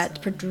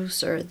 that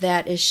producer,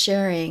 that is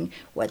sharing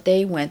what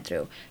they went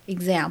through.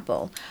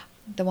 Example,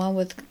 the one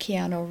with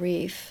Keanu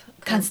Reeves,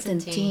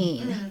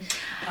 Constantine.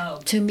 Oh.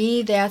 To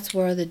me, that's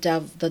where the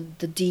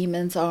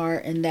demons are,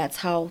 and that's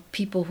how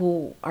people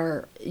who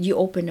are, you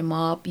open them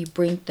up, you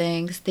bring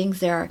things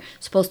that are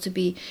supposed to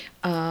be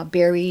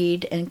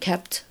buried and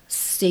kept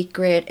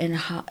secret, and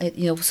how,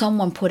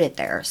 someone put it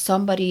there.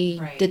 Somebody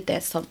Right. did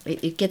that.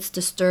 It gets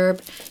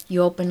disturbed.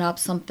 You open up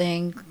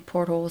something,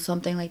 portal,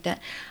 something like that.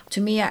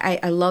 To me,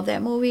 I love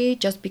that movie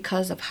just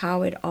because of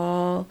how it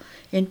all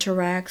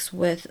interacts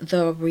with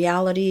the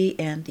reality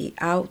and the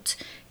out,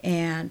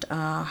 and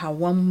how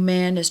one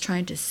man is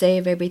trying to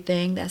save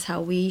everything. That's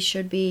how we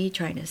should be,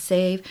 trying to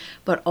save,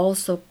 but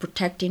also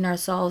protecting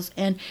ourselves.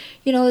 And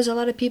there's a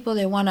lot of people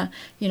that want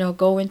to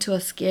go into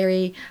a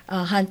scary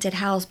haunted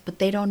house, but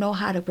they don't know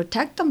how to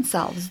protect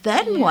themselves.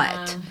 Then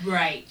what?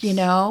 Right.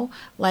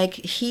 Like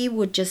he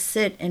would just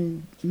sit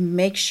and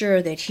make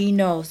sure that he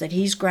knows that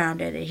he's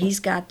grounded, and he's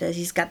got this,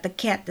 he's got the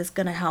cat that's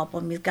going to help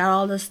him, he's got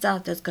all the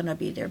stuff that's going to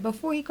be there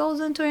before he goes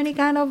into any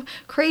kind of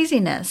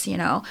craziness.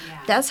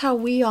 That's how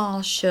we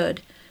all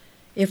should,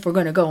 if we're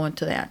going to go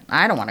into that.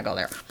 I don't want to go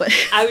there, but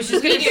I was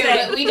just going to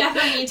say. But we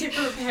definitely need to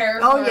prepare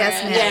oh for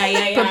yes, it.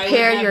 ma'am. Yeah.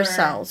 Prepare Never-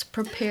 yourselves.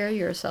 Prepare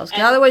yourselves.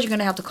 'Cause otherwise, you're going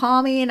to have to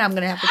call me, and I'm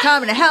going to have to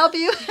come and help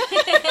you.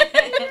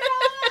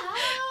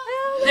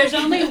 There's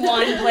only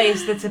one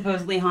place that's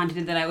supposedly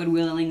haunted that I would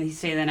willingly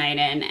stay the night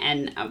in,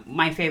 and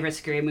my favorite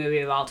scary movie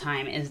of all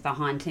time is The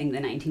Haunting, the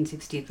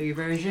 1963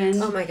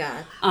 version. Oh my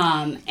God.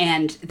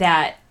 And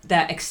that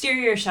the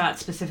exterior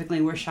shots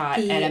specifically were shot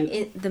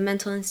at The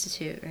Mental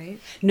Institute, right?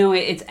 No,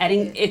 it's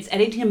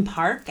Eddington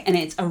Park, and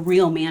it's a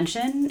real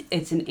mansion.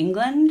 It's in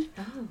England,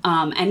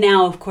 and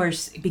now, of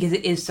course, because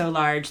it is so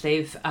large,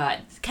 they've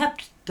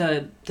kept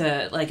the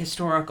like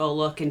historical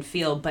look and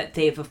feel, but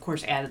they've of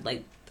course added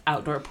like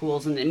outdoor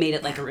pools and it made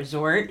it like a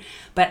resort.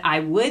 But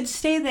I would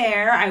stay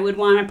there. I would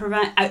want to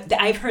prevent.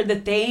 I've heard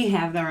that they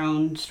have their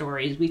own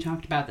stories. We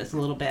talked about this a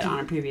little bit on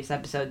a previous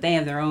episode. They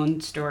have their own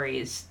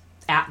stories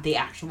at the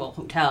actual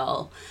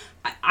hotel.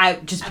 I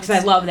just because I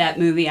love that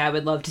movie, I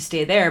would love to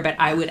stay there, but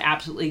I would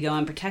absolutely go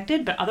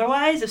unprotected. But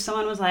otherwise, if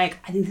someone was like,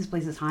 I think this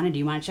place is haunted, do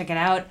you want to check it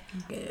out?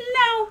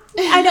 No,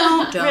 I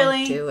don't,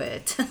 really. do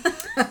it.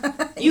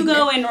 You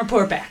go and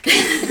report back.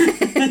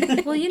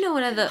 Well,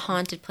 one of the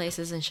haunted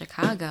places in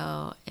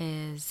Chicago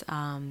is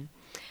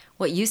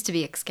what used to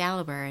be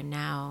Excalibur, and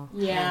now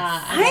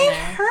Yeah.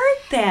 I've heard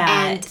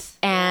that.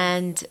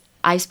 and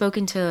I've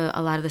spoken to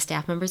a lot of the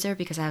staff members there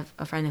because I have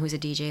a friend who's a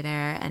DJ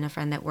there and a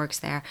friend that works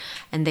there,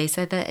 and they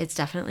said that it's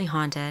definitely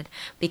haunted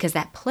because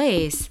that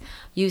place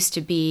used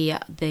to be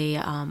the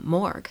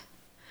morgue.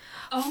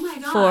 Oh my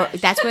god.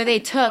 That's where they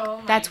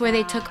took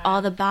they took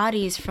all the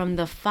bodies from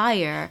the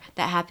fire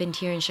that happened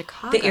here in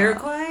Chicago. The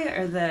Iroquois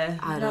or the...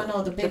 I don't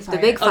No, the big the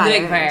fire. big Oh, the fire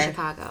big fire. in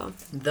Chicago.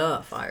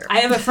 The fire. I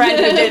have a friend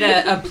who did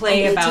a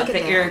play And they about took the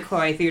it there.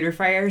 Iroquois theater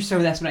fire, so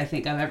that's what I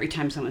think of every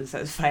time someone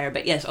says fire.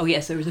 But yes,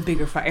 there was a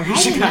bigger fire in I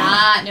did Chicago.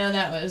 not know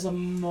that was a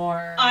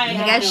more. I You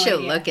had guys no should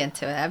idea. look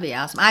into it. That'd be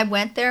awesome. I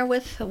went there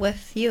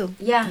with you.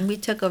 Yeah. And we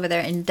took over there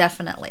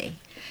indefinitely.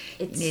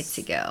 You It's need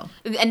to go.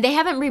 And they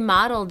haven't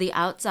remodeled the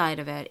outside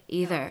of it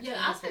either. Yeah,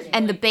 that's pretty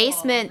And the really cool.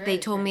 basement, Very they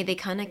told me pretty. they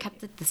kind of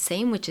kept it the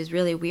same, which is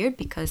really weird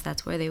because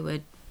that's where they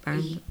would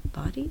burn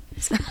bodies.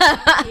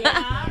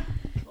 Yeah.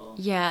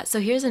 Yeah, so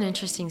here's an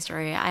interesting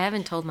story. I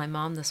haven't told my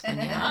mom this one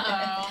yet.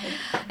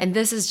 Uh-oh. And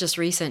this is just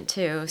recent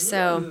too.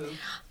 So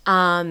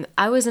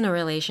I was in a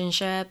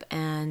relationship,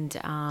 and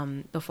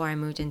before I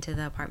moved into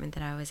the apartment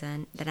that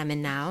I'm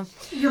in now.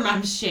 Your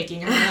mom's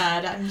shaking her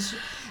head.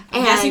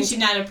 I'm guessing she'd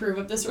not approve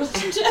of this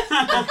relationship.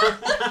 And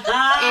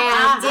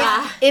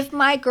If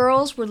my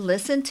girls would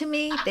listen to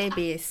me, they'd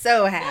be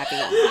so happy.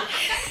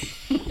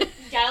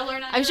 Gotta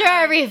learn. I'm sure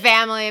every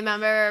family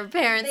member or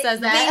parent says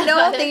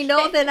that. They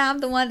know that I'm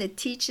the one that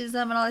teaches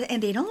them and all that,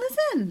 and they don't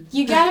listen.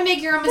 You gotta make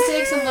your own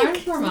mistakes and learn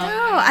from them.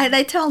 No,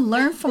 I tell them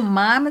learn from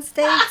my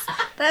mistakes.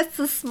 That's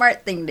the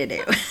smart thing to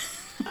do.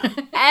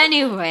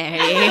 Anyway,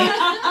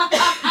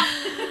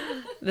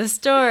 the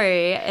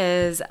story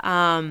is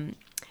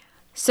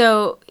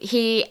so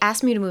he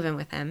asked me to move in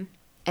with him,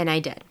 and I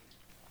did.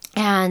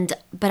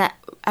 But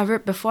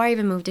before I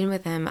even moved in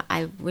with him,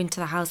 I went to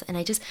the house, and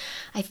I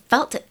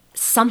felt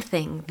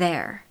something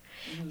there,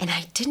 and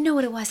I didn't know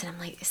what it was, and I'm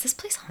like, is this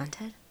place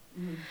haunted?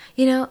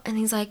 And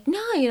he's like,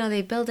 no,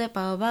 they built it,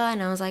 blah, blah, blah.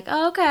 And I was like,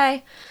 oh,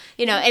 okay.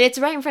 And it's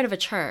right in front of a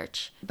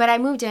church. But I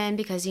moved in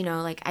because,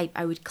 like,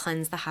 I would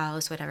cleanse the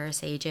house, whatever,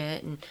 sage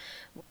it.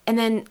 And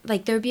then,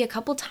 like, there would be a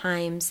couple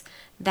times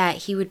that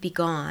he would be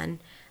gone.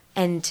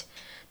 And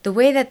the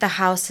way that the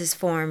house is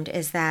formed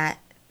is that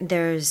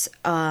there's,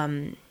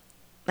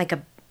 like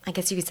I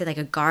guess you could say like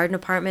a garden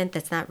apartment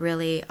that's not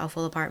really a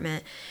full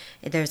apartment.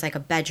 There's like a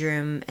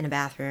bedroom and a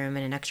bathroom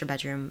and an extra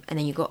bedroom. And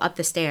then you go up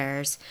the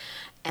stairs,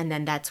 and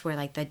then that's where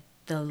like the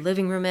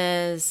living room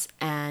is,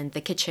 and the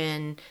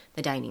kitchen,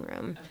 the dining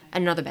room,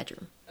 and another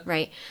bedroom,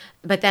 right?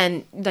 But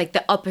then like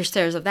the upper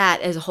stairs of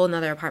that is a whole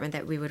nother apartment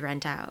that we would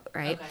rent out,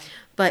 right? Okay.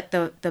 But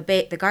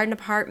the garden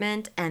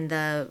apartment and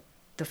the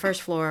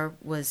first floor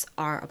was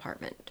our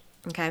apartment,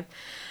 okay?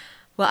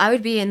 Well, I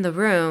would be in the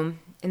room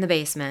in the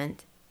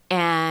basement,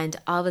 And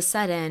all of a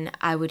sudden,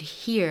 I would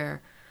hear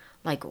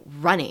like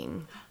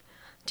running,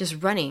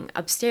 just running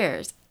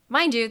upstairs.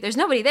 Mind you, there's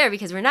nobody there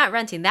because we're not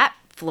renting that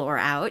floor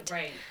out.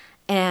 Right.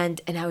 And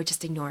I would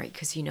just ignore it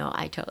because,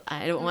 I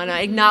don't want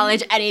to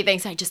acknowledge anything,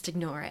 so I just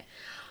ignore it.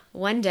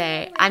 One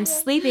day, I'm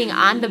sleeping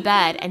on the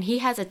bed, and he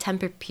has a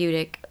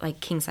Tempur-Pedic, like,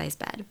 king-size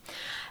bed.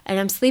 And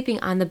I'm sleeping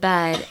on the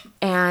bed,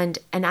 and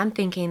I'm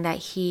thinking that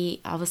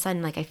he, all of a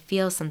sudden, like, I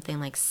feel something,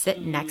 like,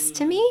 sit next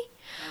to me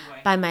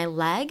by my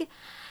leg.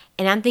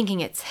 And I'm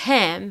thinking it's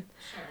him.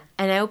 Sure.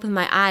 And I open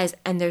my eyes,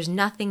 and there's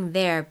nothing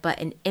there but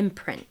an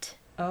imprint.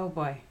 Oh,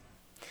 boy.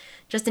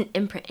 Just an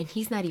imprint, and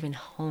he's not even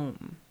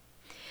home.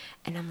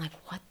 And I'm like,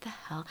 what the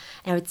hell?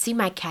 And I would see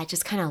my cat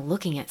just kind of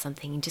looking at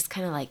something and just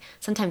kind of like,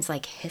 sometimes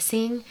like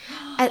hissing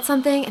at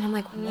something. And I'm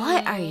like,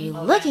 what are you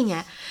looking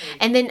at?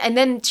 And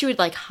then she would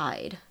like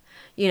hide.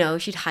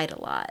 She'd hide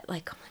a lot.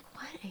 Like, I'm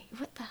like,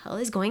 what the hell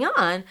is going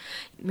on?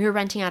 We were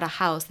renting out a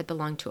house that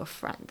belongs to a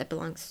friend.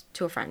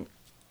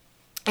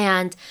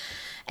 And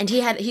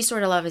he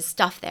stored a lot of his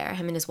stuff there,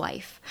 him and his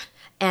wife.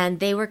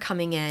 And they were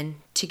coming in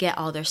to get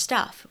all their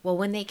stuff. Well,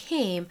 when they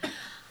came,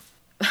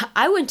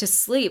 I went to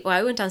sleep. Well,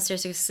 I went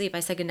downstairs to sleep.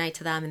 I said goodnight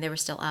to them, and they were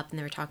still up, and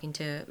they were talking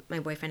to my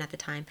boyfriend at the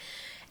time.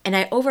 And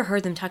I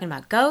overheard them talking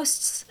about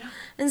ghosts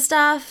and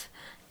stuff,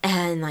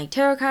 and like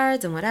tarot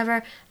cards and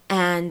whatever.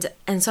 And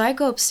so I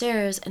go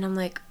upstairs, and I'm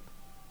like,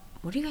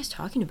 what are you guys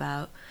talking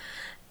about?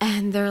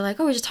 And they're like,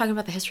 oh, we're just talking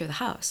about the history of the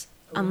house.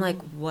 I'm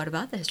like, what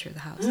about the history of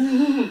the house?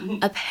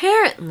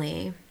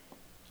 Apparently,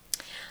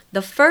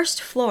 the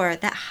first floor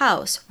of that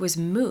house was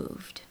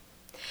moved.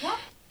 What?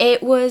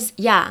 It was,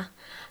 yeah.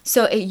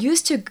 So it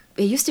used to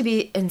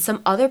be in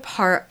some other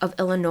part of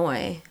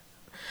Illinois,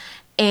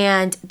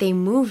 and they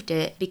moved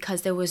it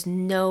because there was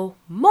no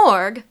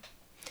morgue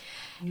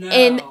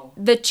in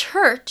the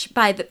church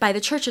by the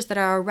churches that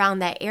are around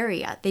that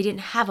area. They didn't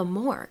have a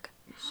morgue.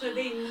 So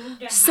they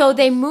moved a house? So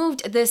they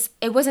moved this.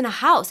 It wasn't a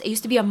house. It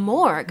used to be a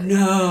morgue.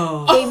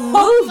 No. They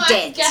moved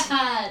it. Oh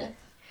my God.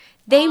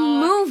 They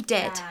moved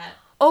it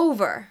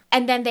over,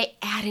 and then they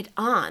added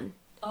on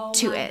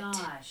to it.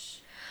 Gosh.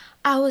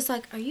 I was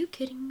like, are you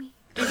kidding me?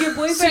 Did your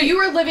boyfriend... So you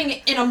were living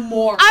in a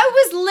morgue. I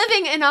was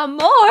living in a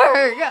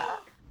morgue.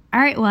 All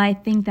right, well, I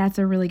think that's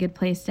a really good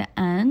place to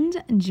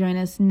end. Join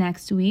us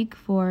next week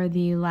for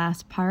the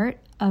last part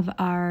of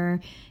our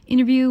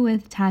interview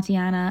with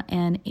Tatiana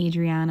and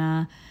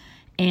Adriana.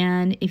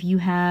 And if you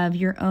have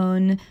your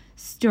own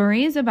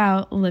stories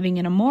about living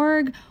in a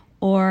morgue,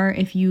 or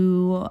if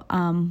you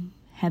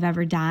have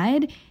ever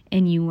died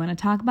and you want to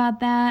talk about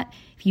that,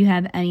 if you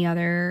have any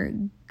other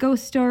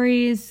ghost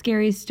stories,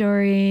 scary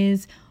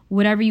stories,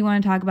 whatever you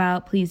want to talk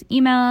about, please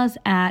email us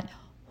at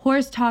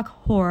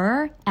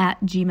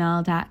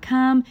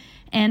horsetalkhorror@gmail.com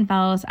and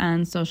follow us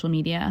on social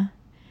media.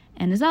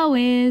 And as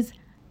always,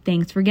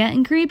 thanks for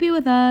getting creepy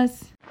with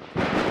us.